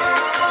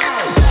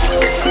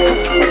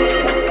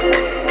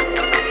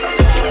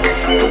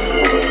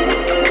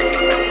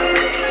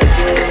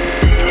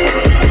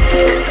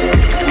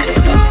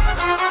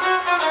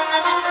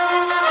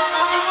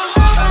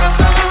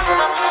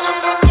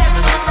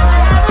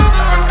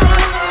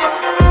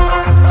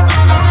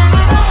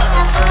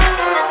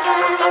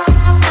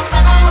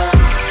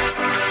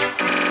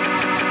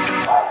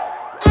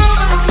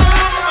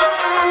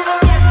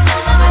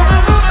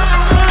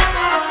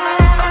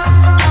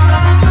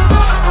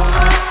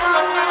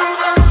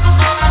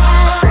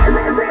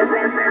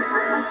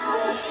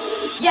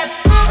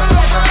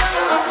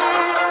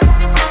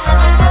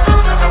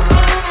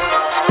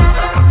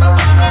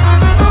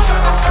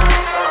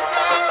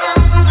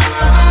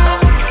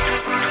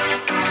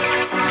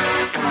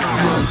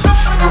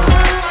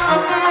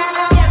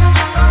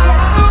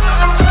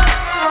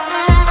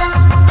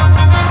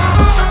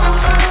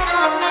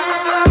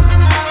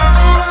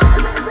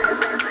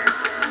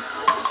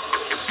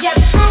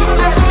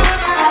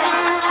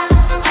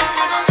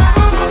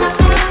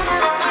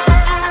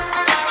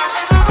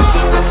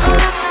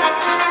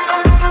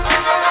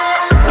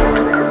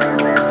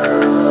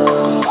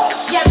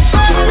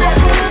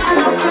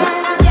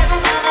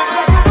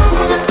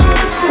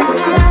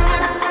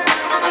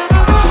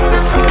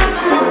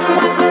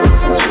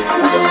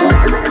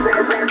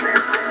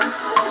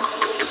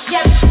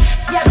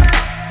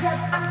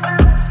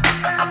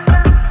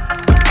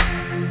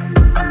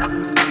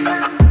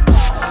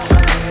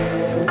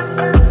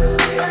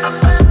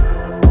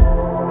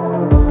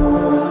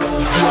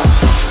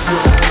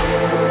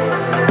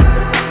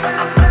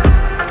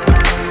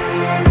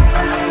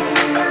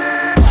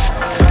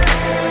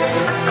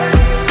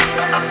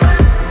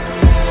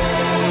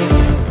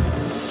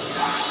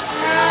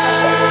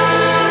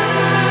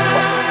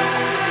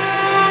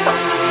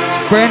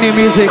 Brand new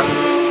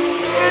music.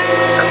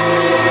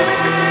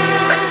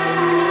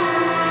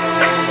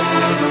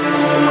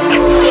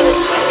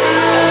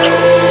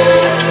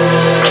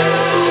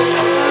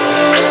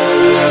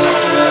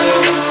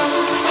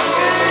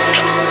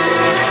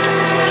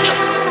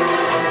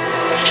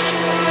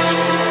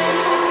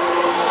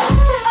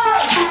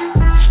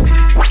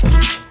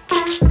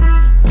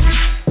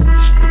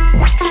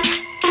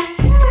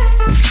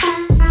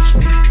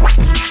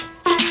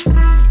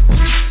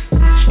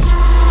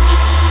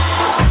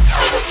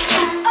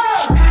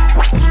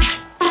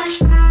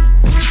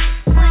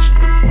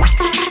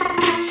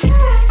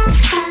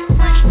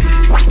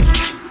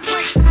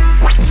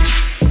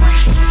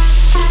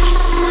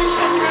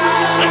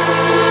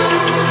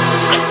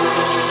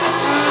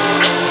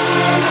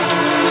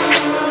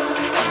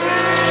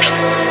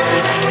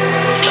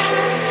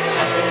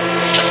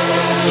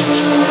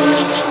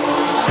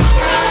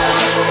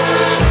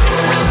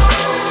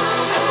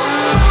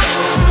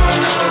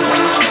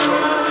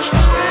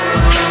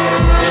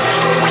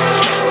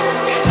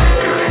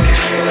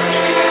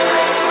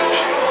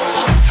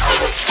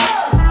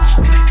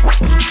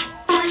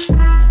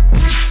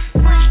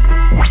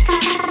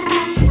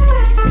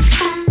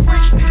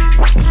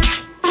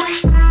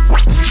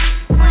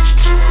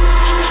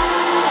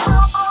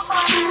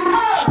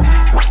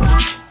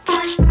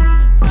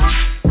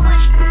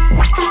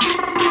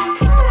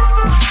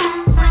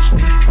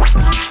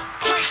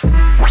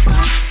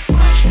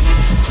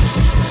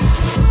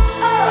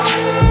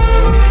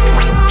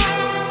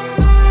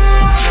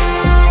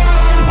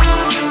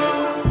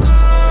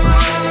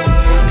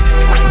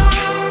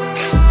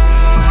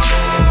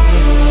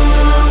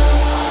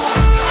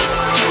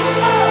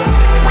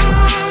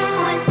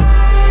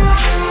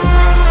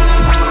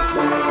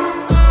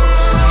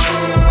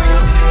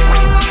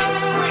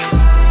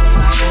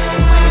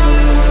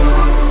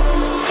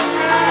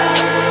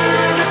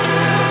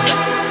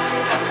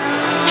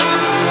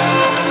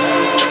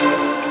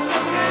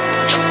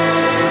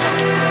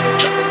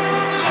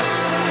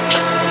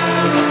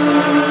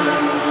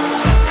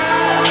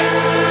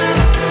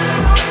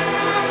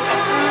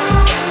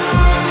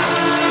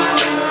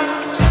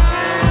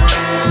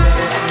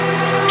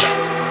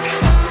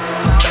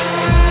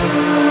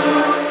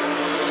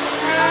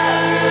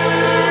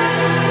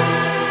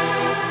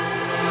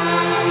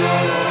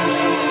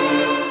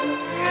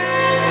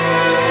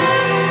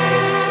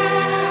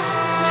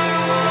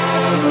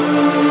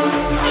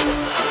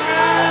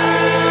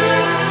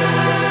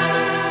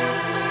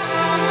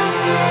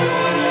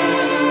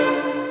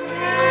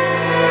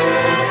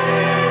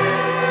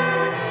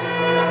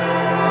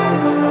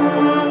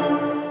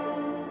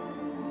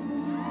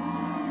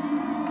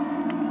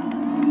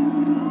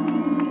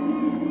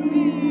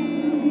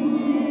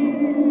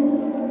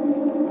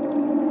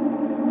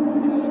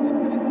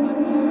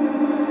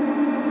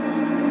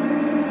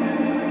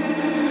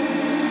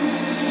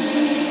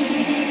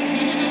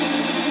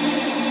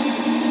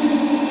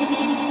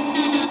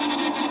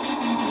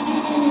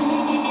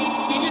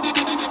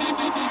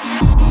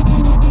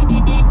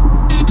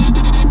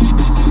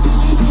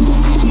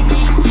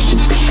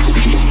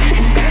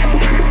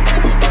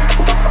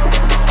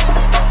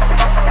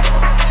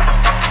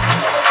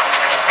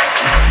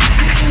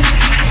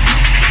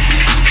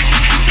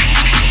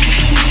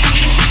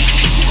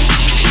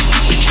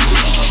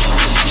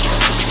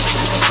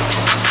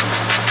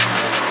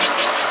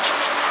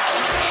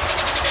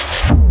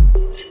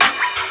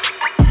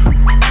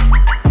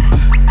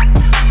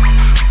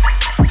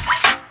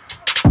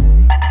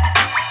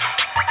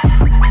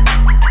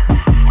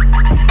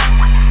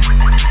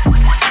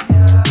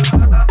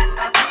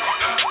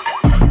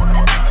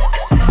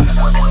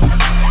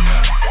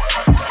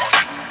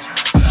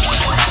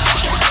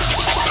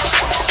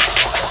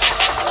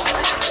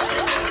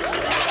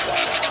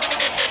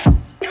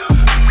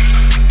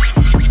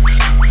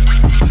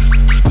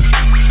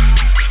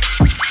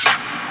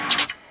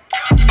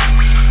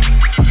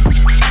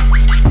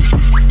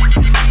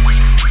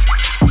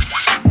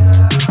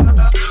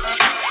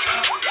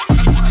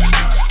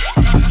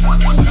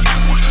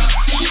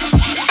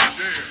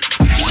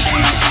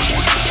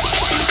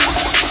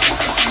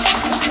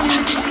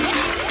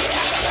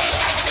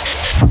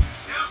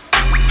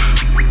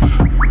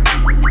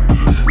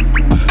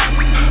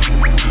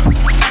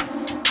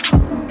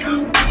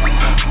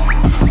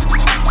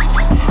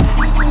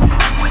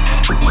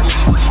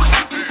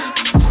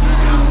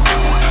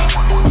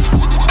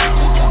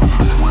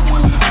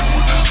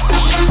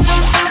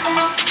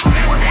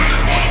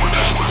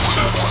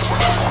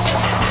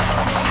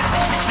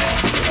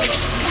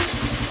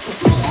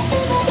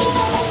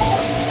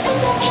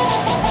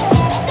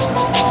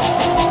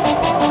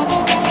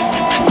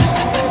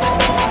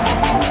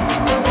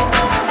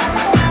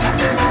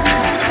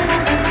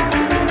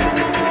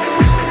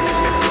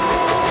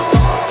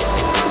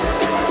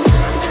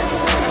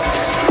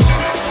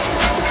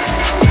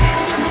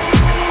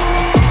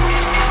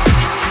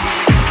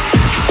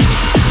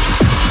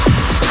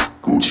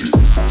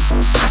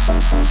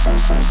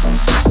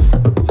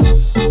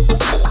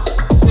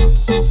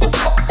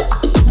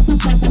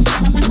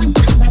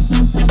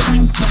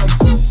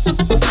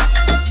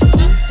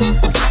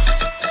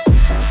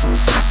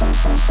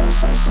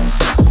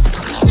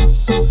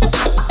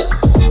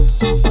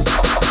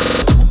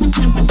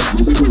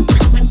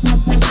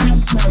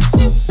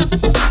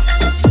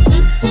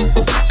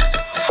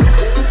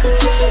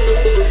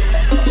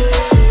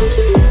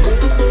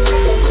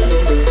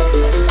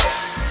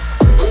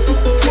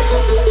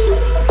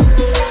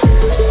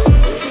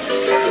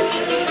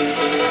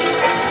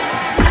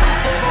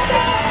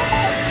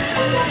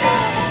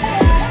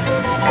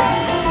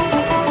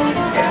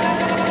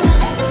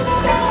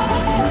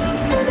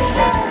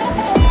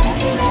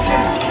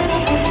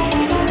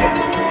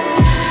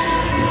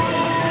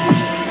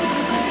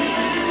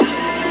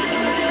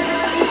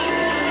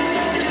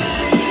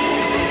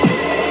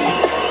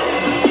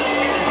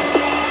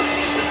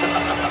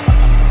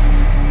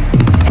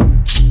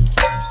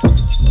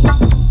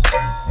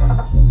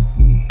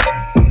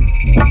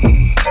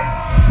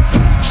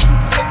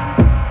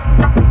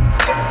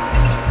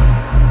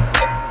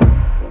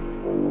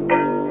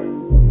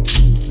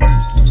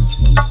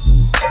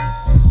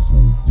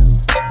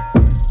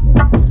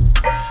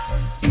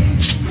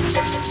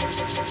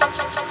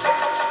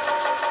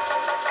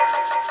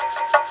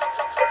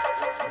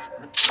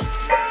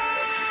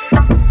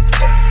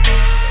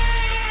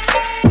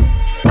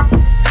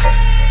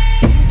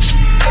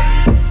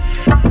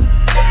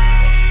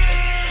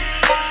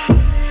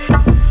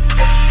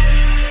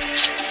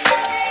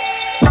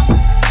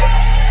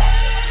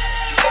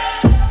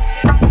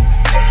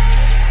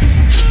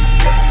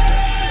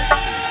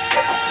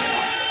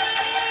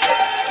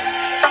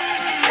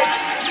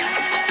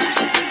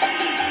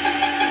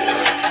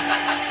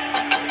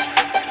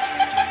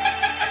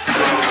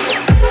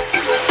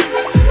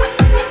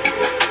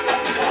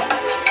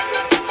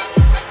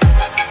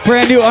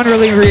 brand new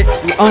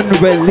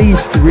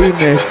unreleased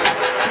remix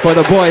for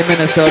the boy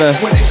Minnesota.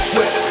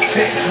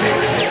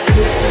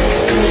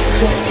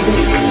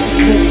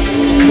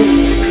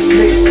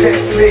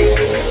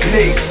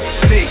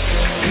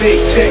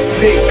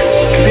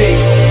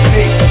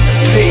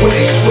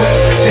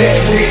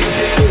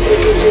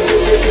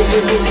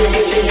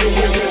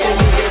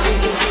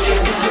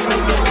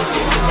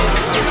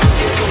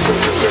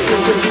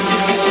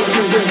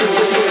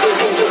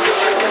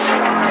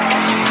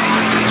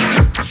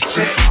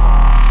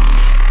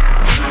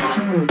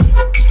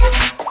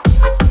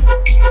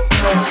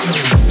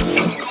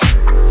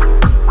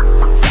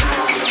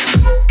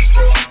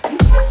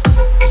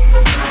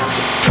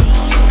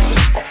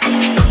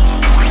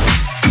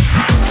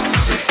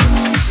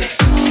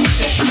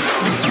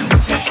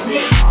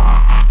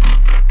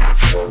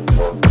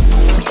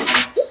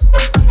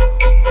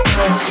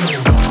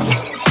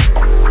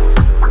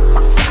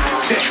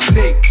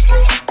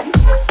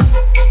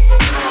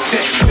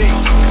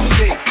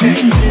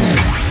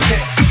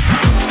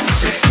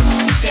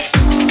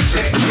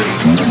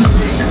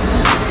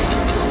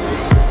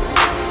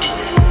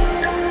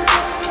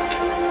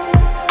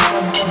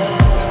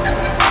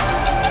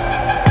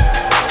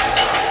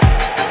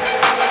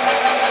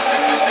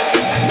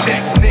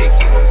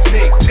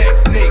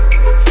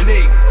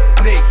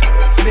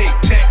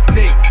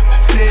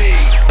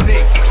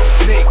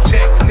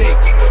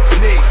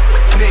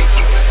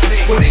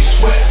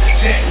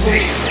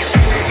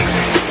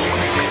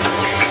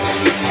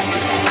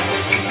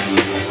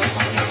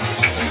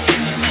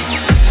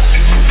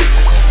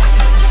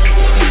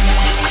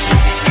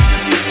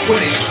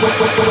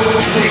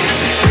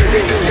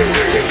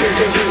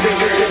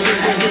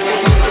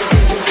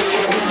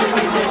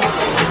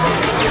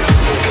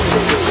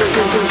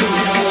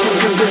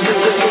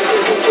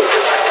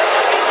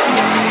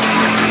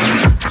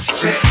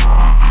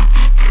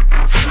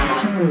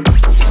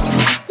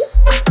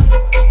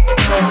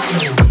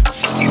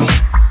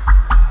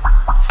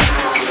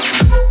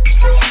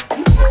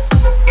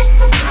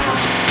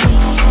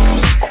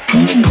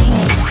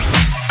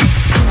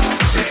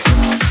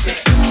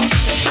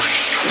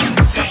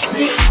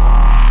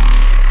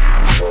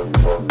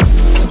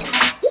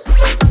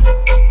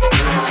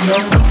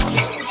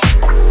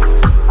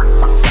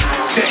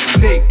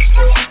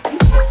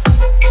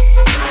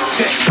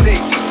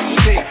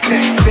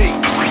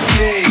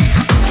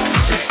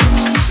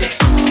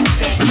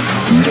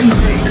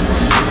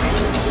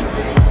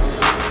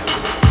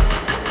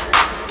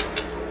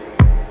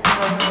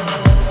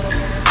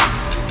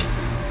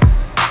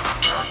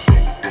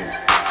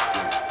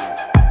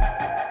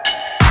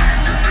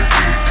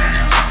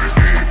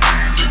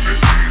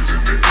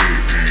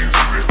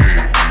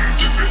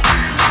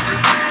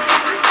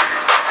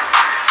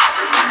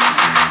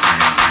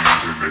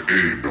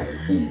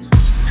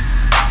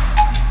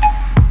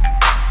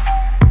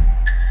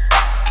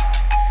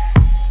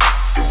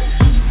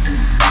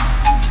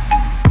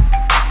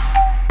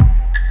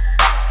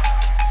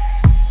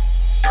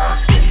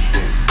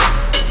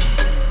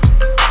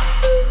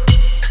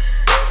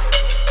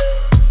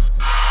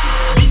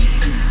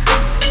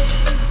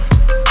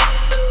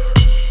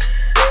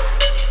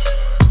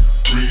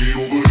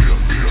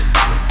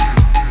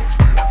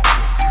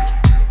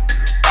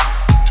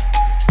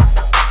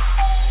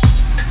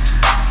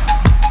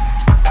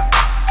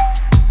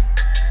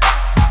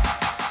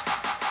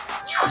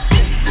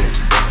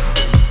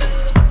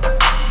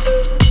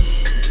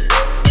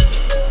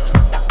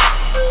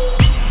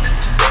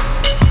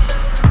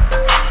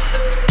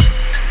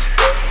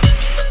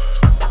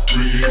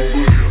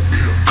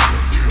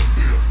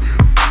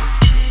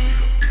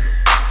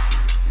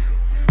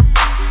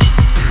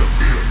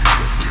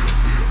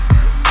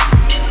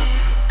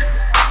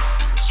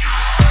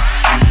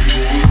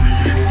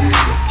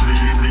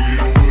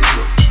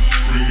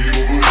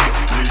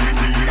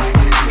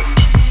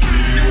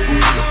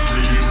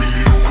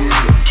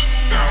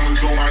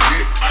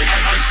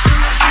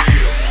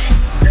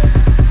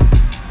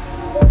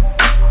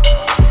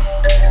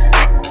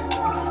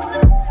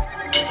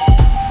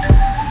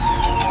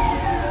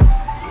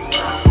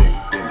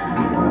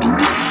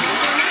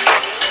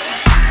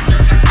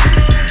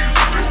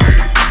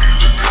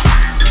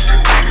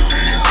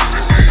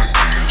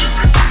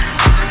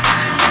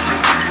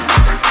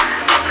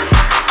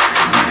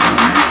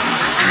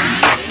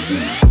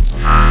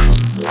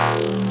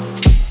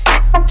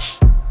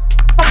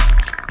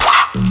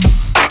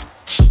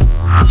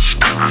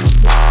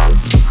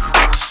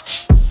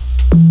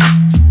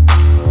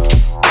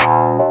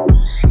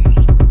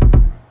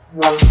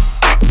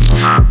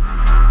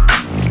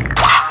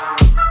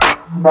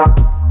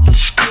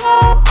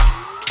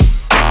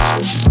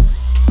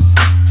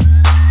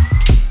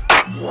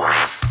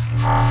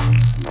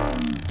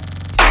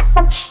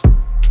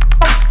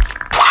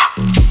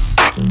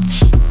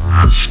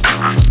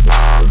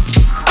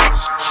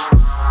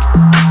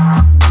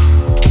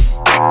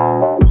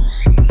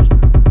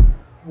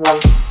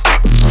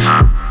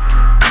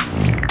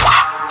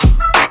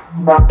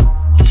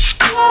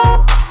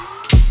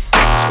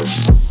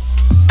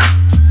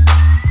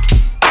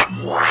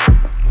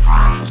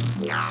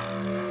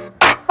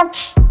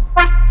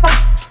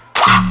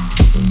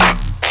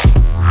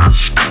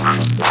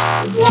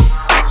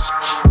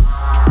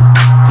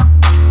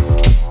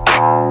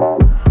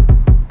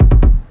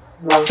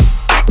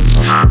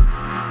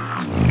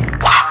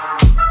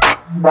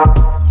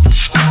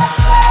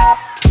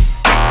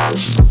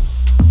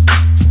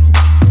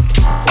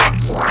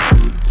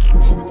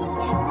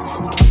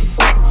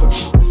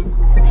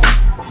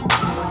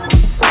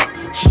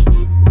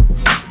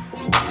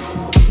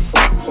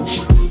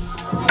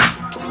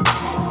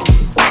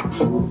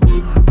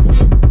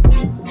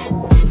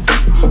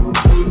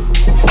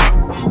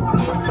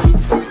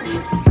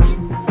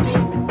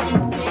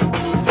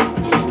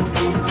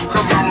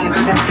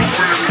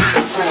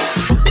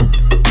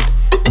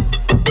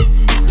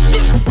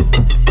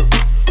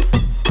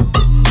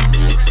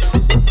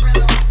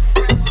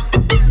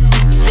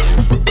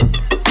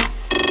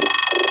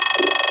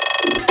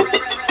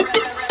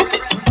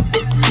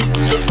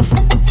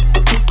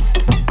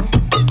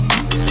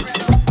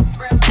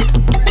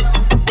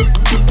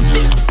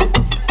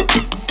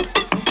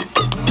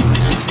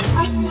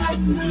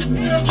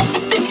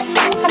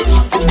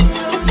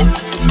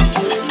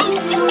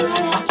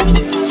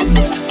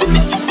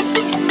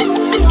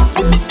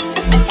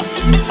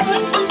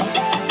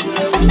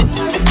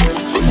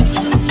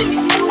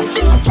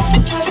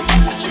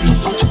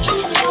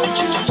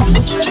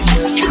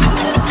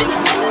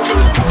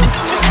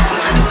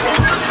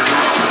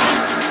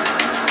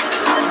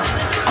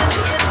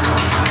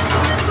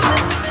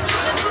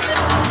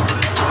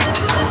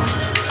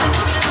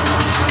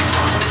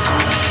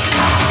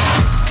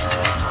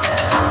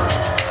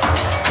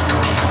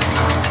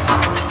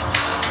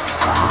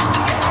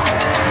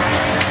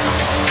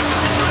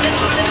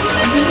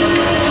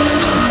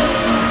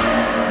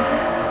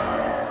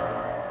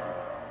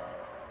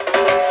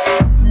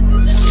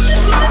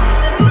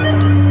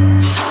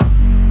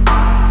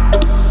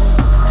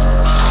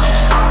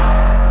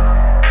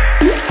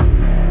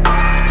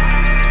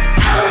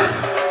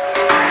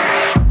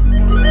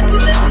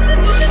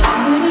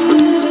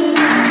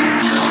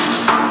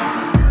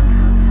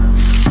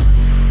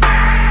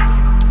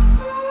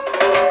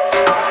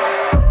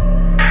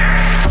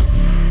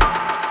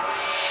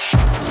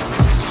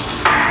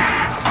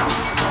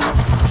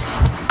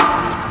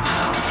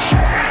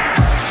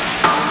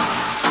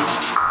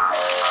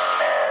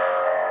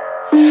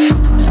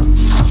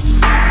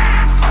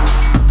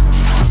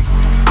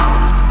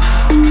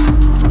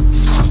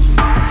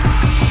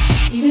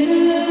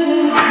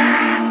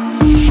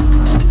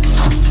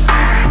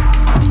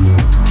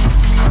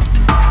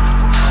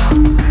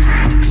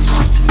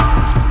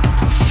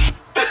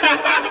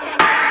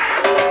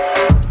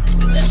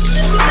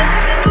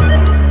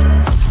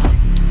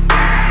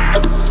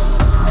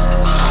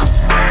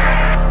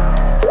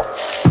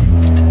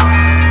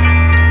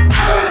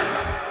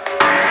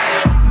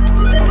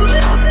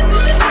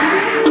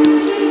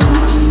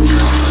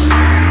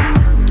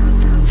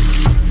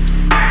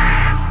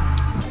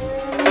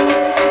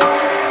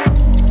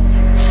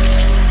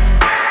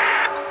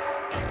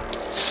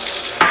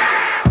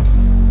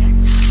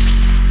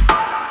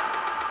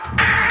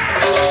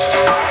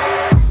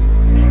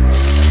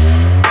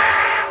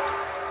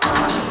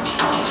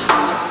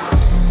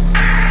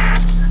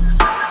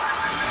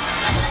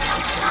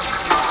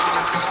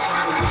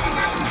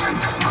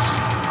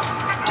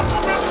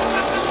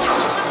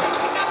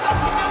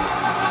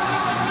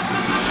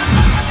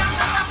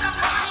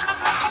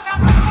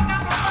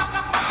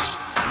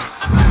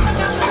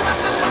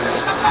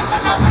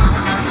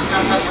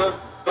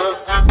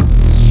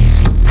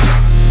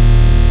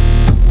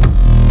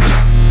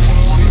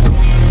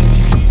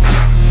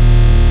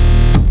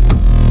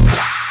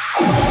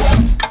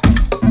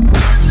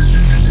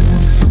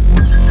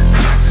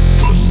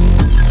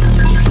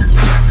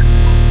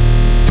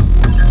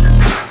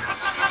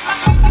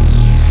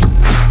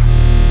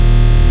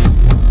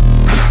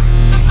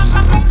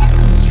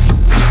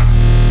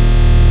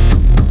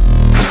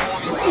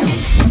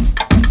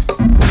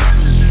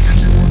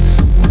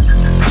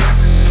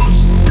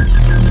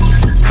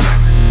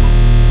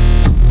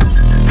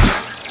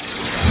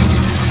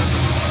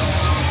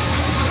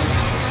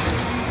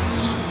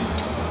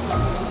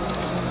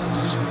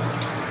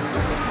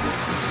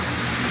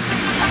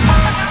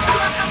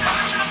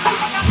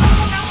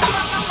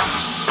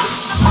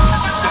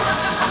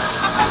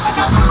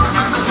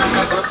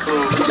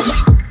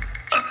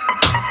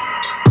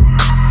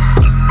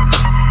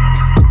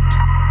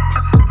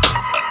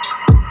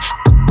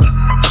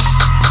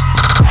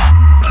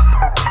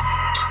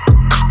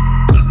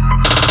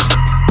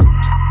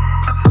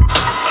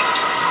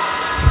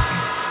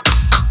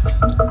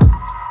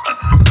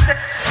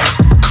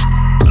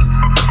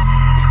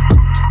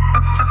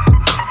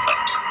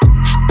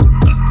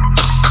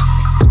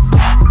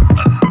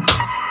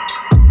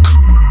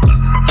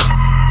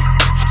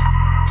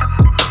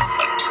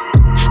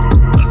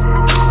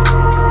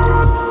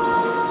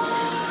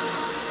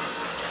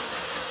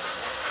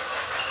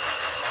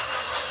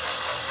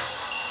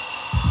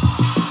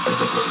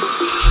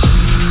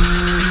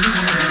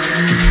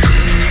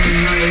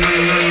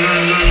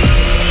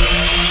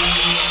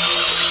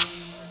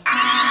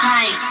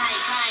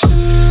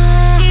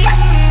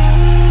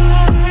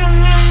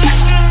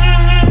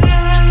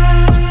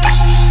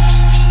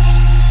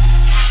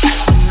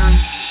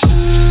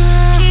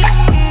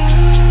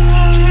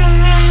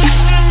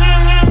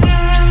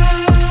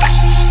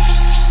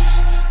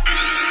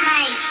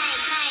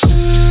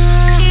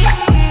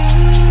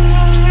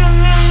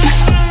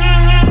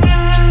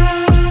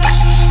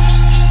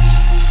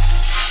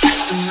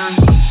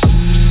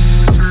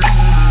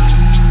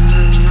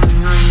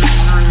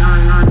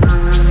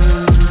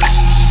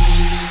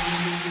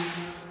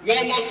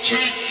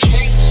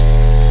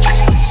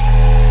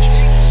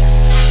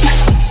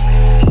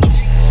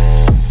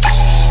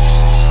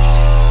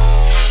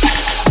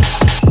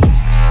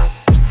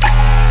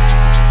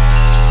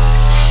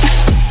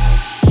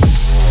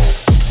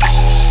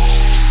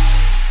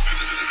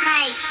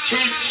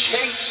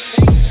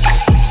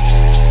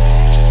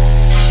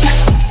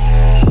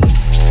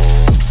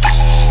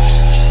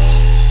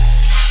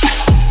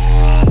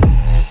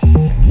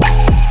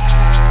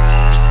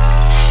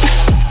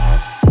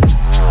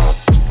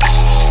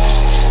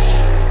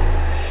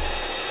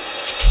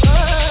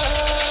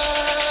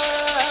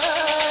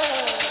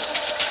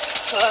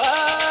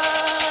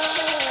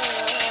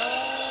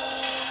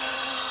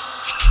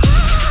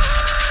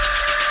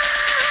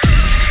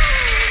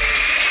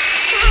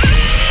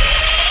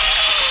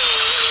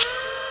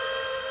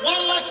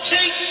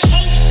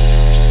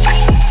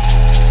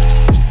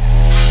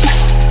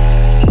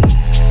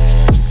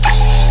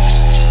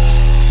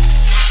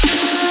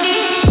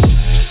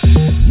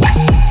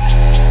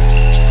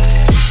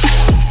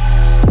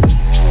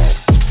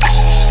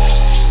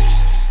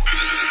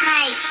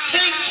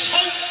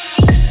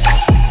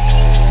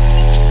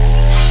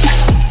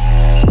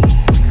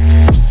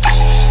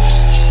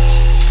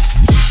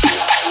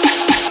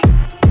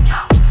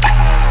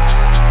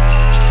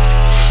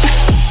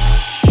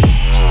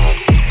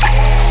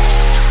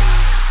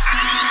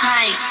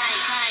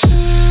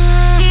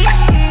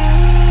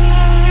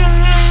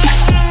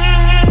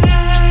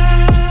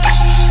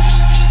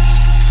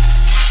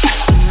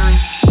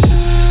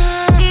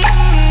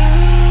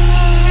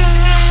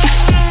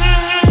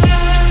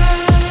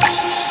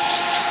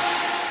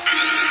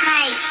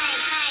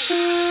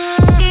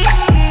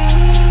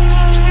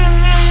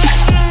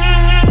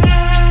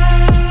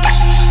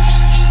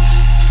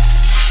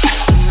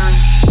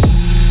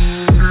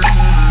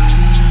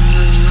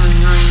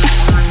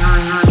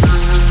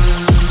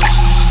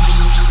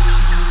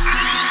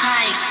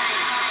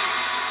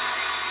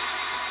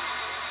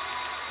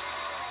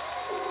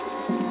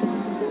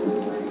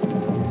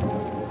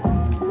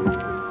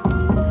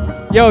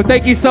 Yo,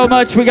 thank you so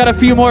much. We got a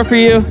few more for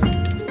you.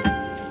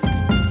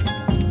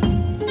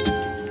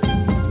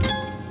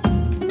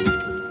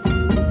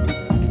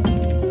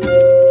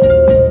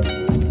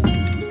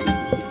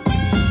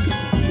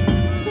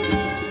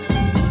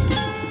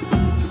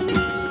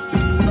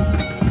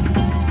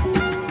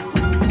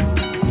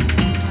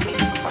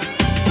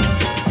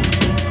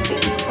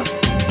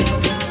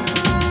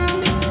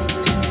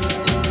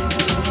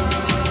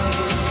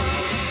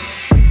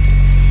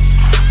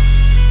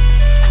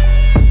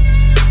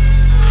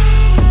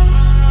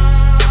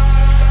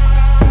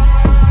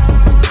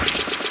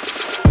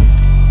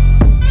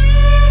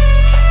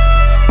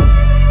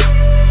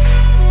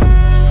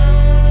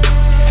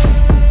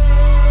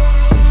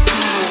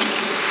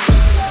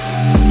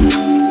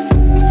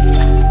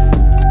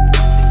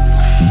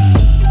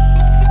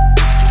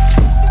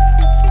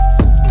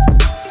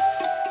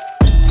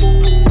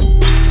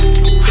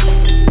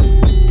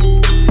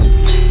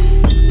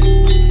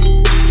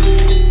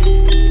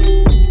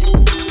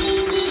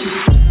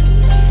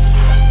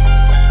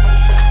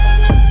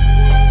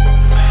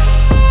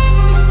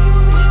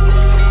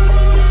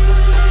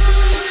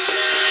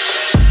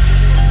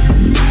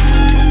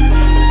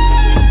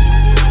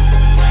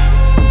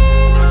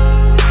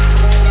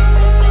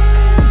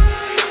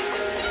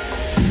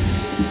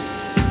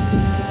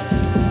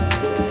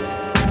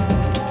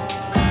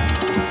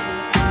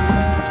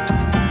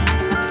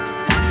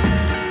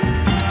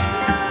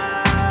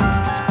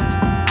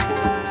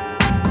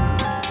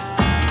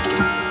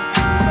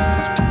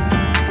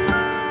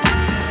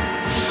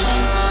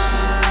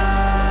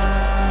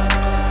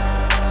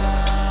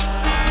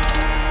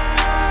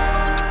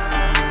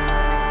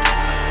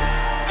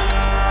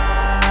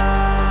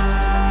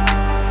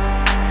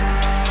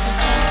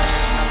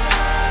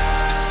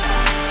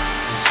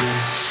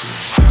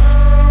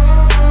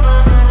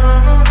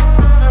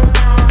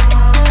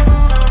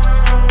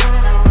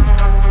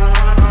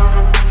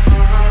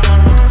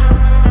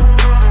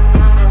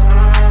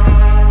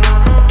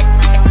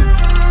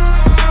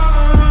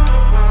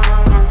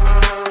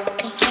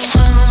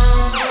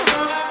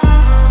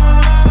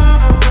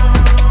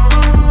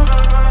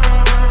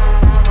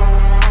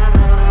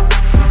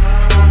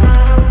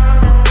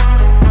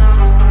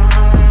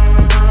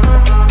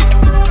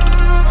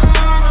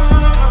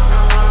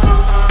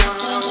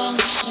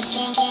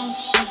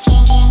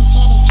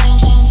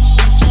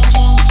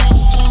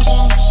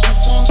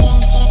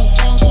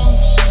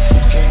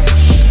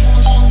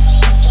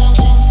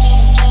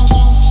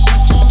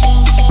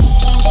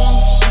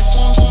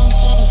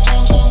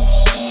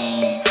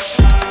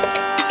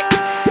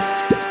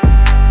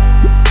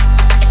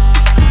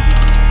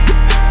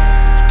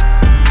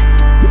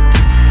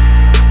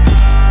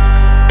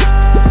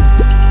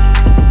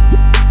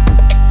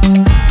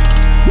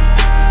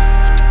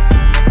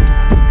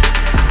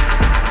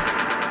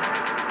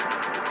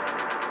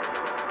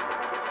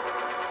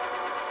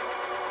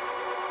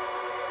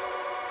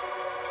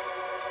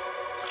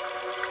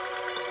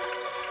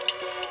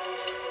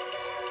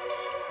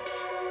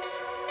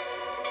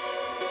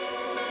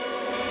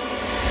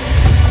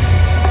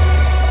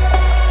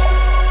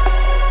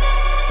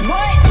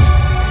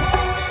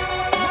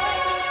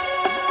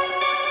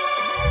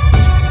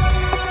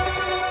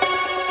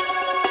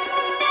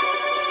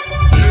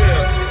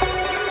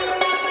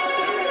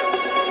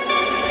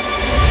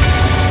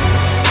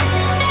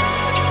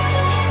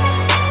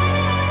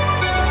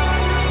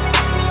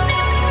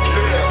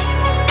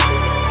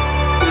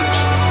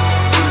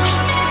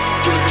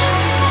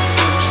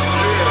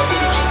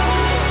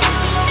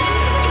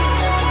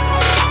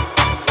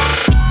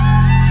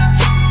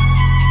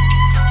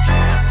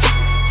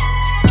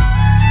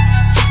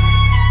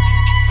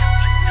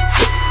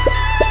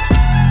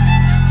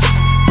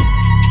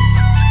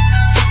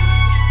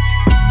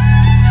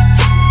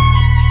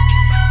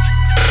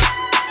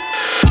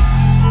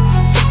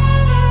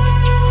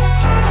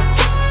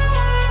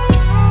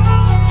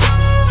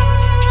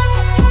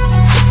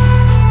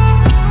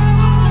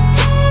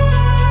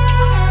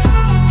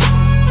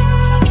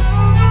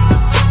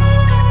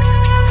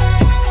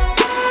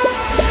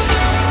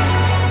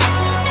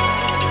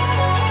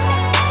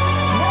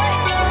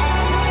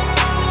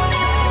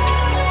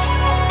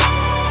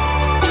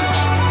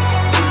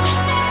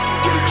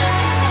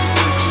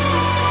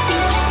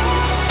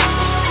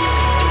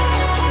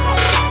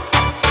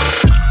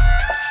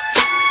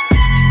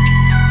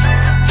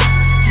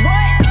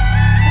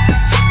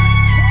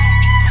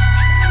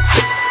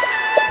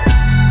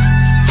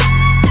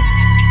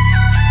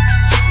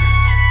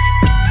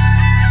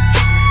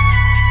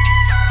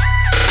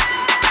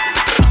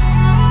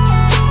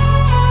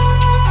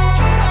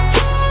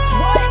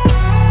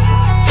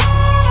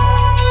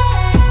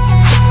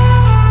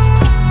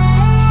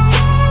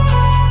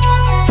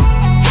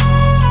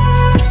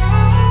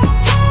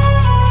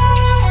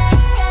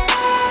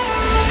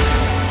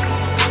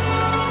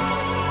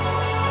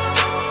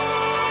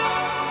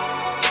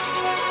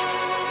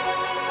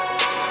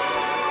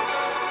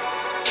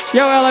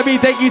 Yo, LIB,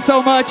 thank you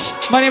so much.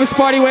 My name is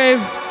PartyWave.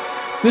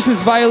 This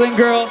is Violin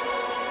Girl.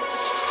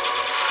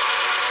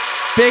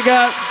 Big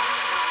up.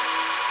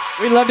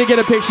 We'd love to get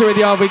a picture with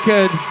y'all if we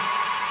could.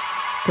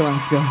 Come on,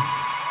 let's go.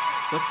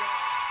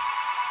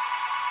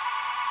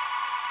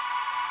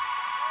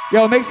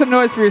 Yo, make some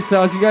noise for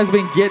yourselves. You guys have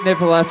been getting it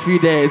for the last few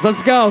days.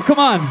 Let's go. Come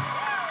on.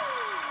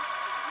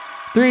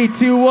 3,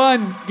 2,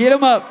 1. Get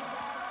them up.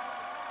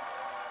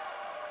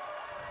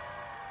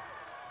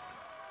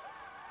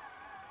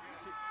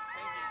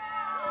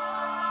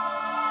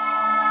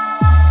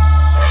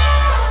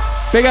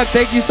 Big up.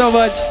 Thank you so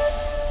much.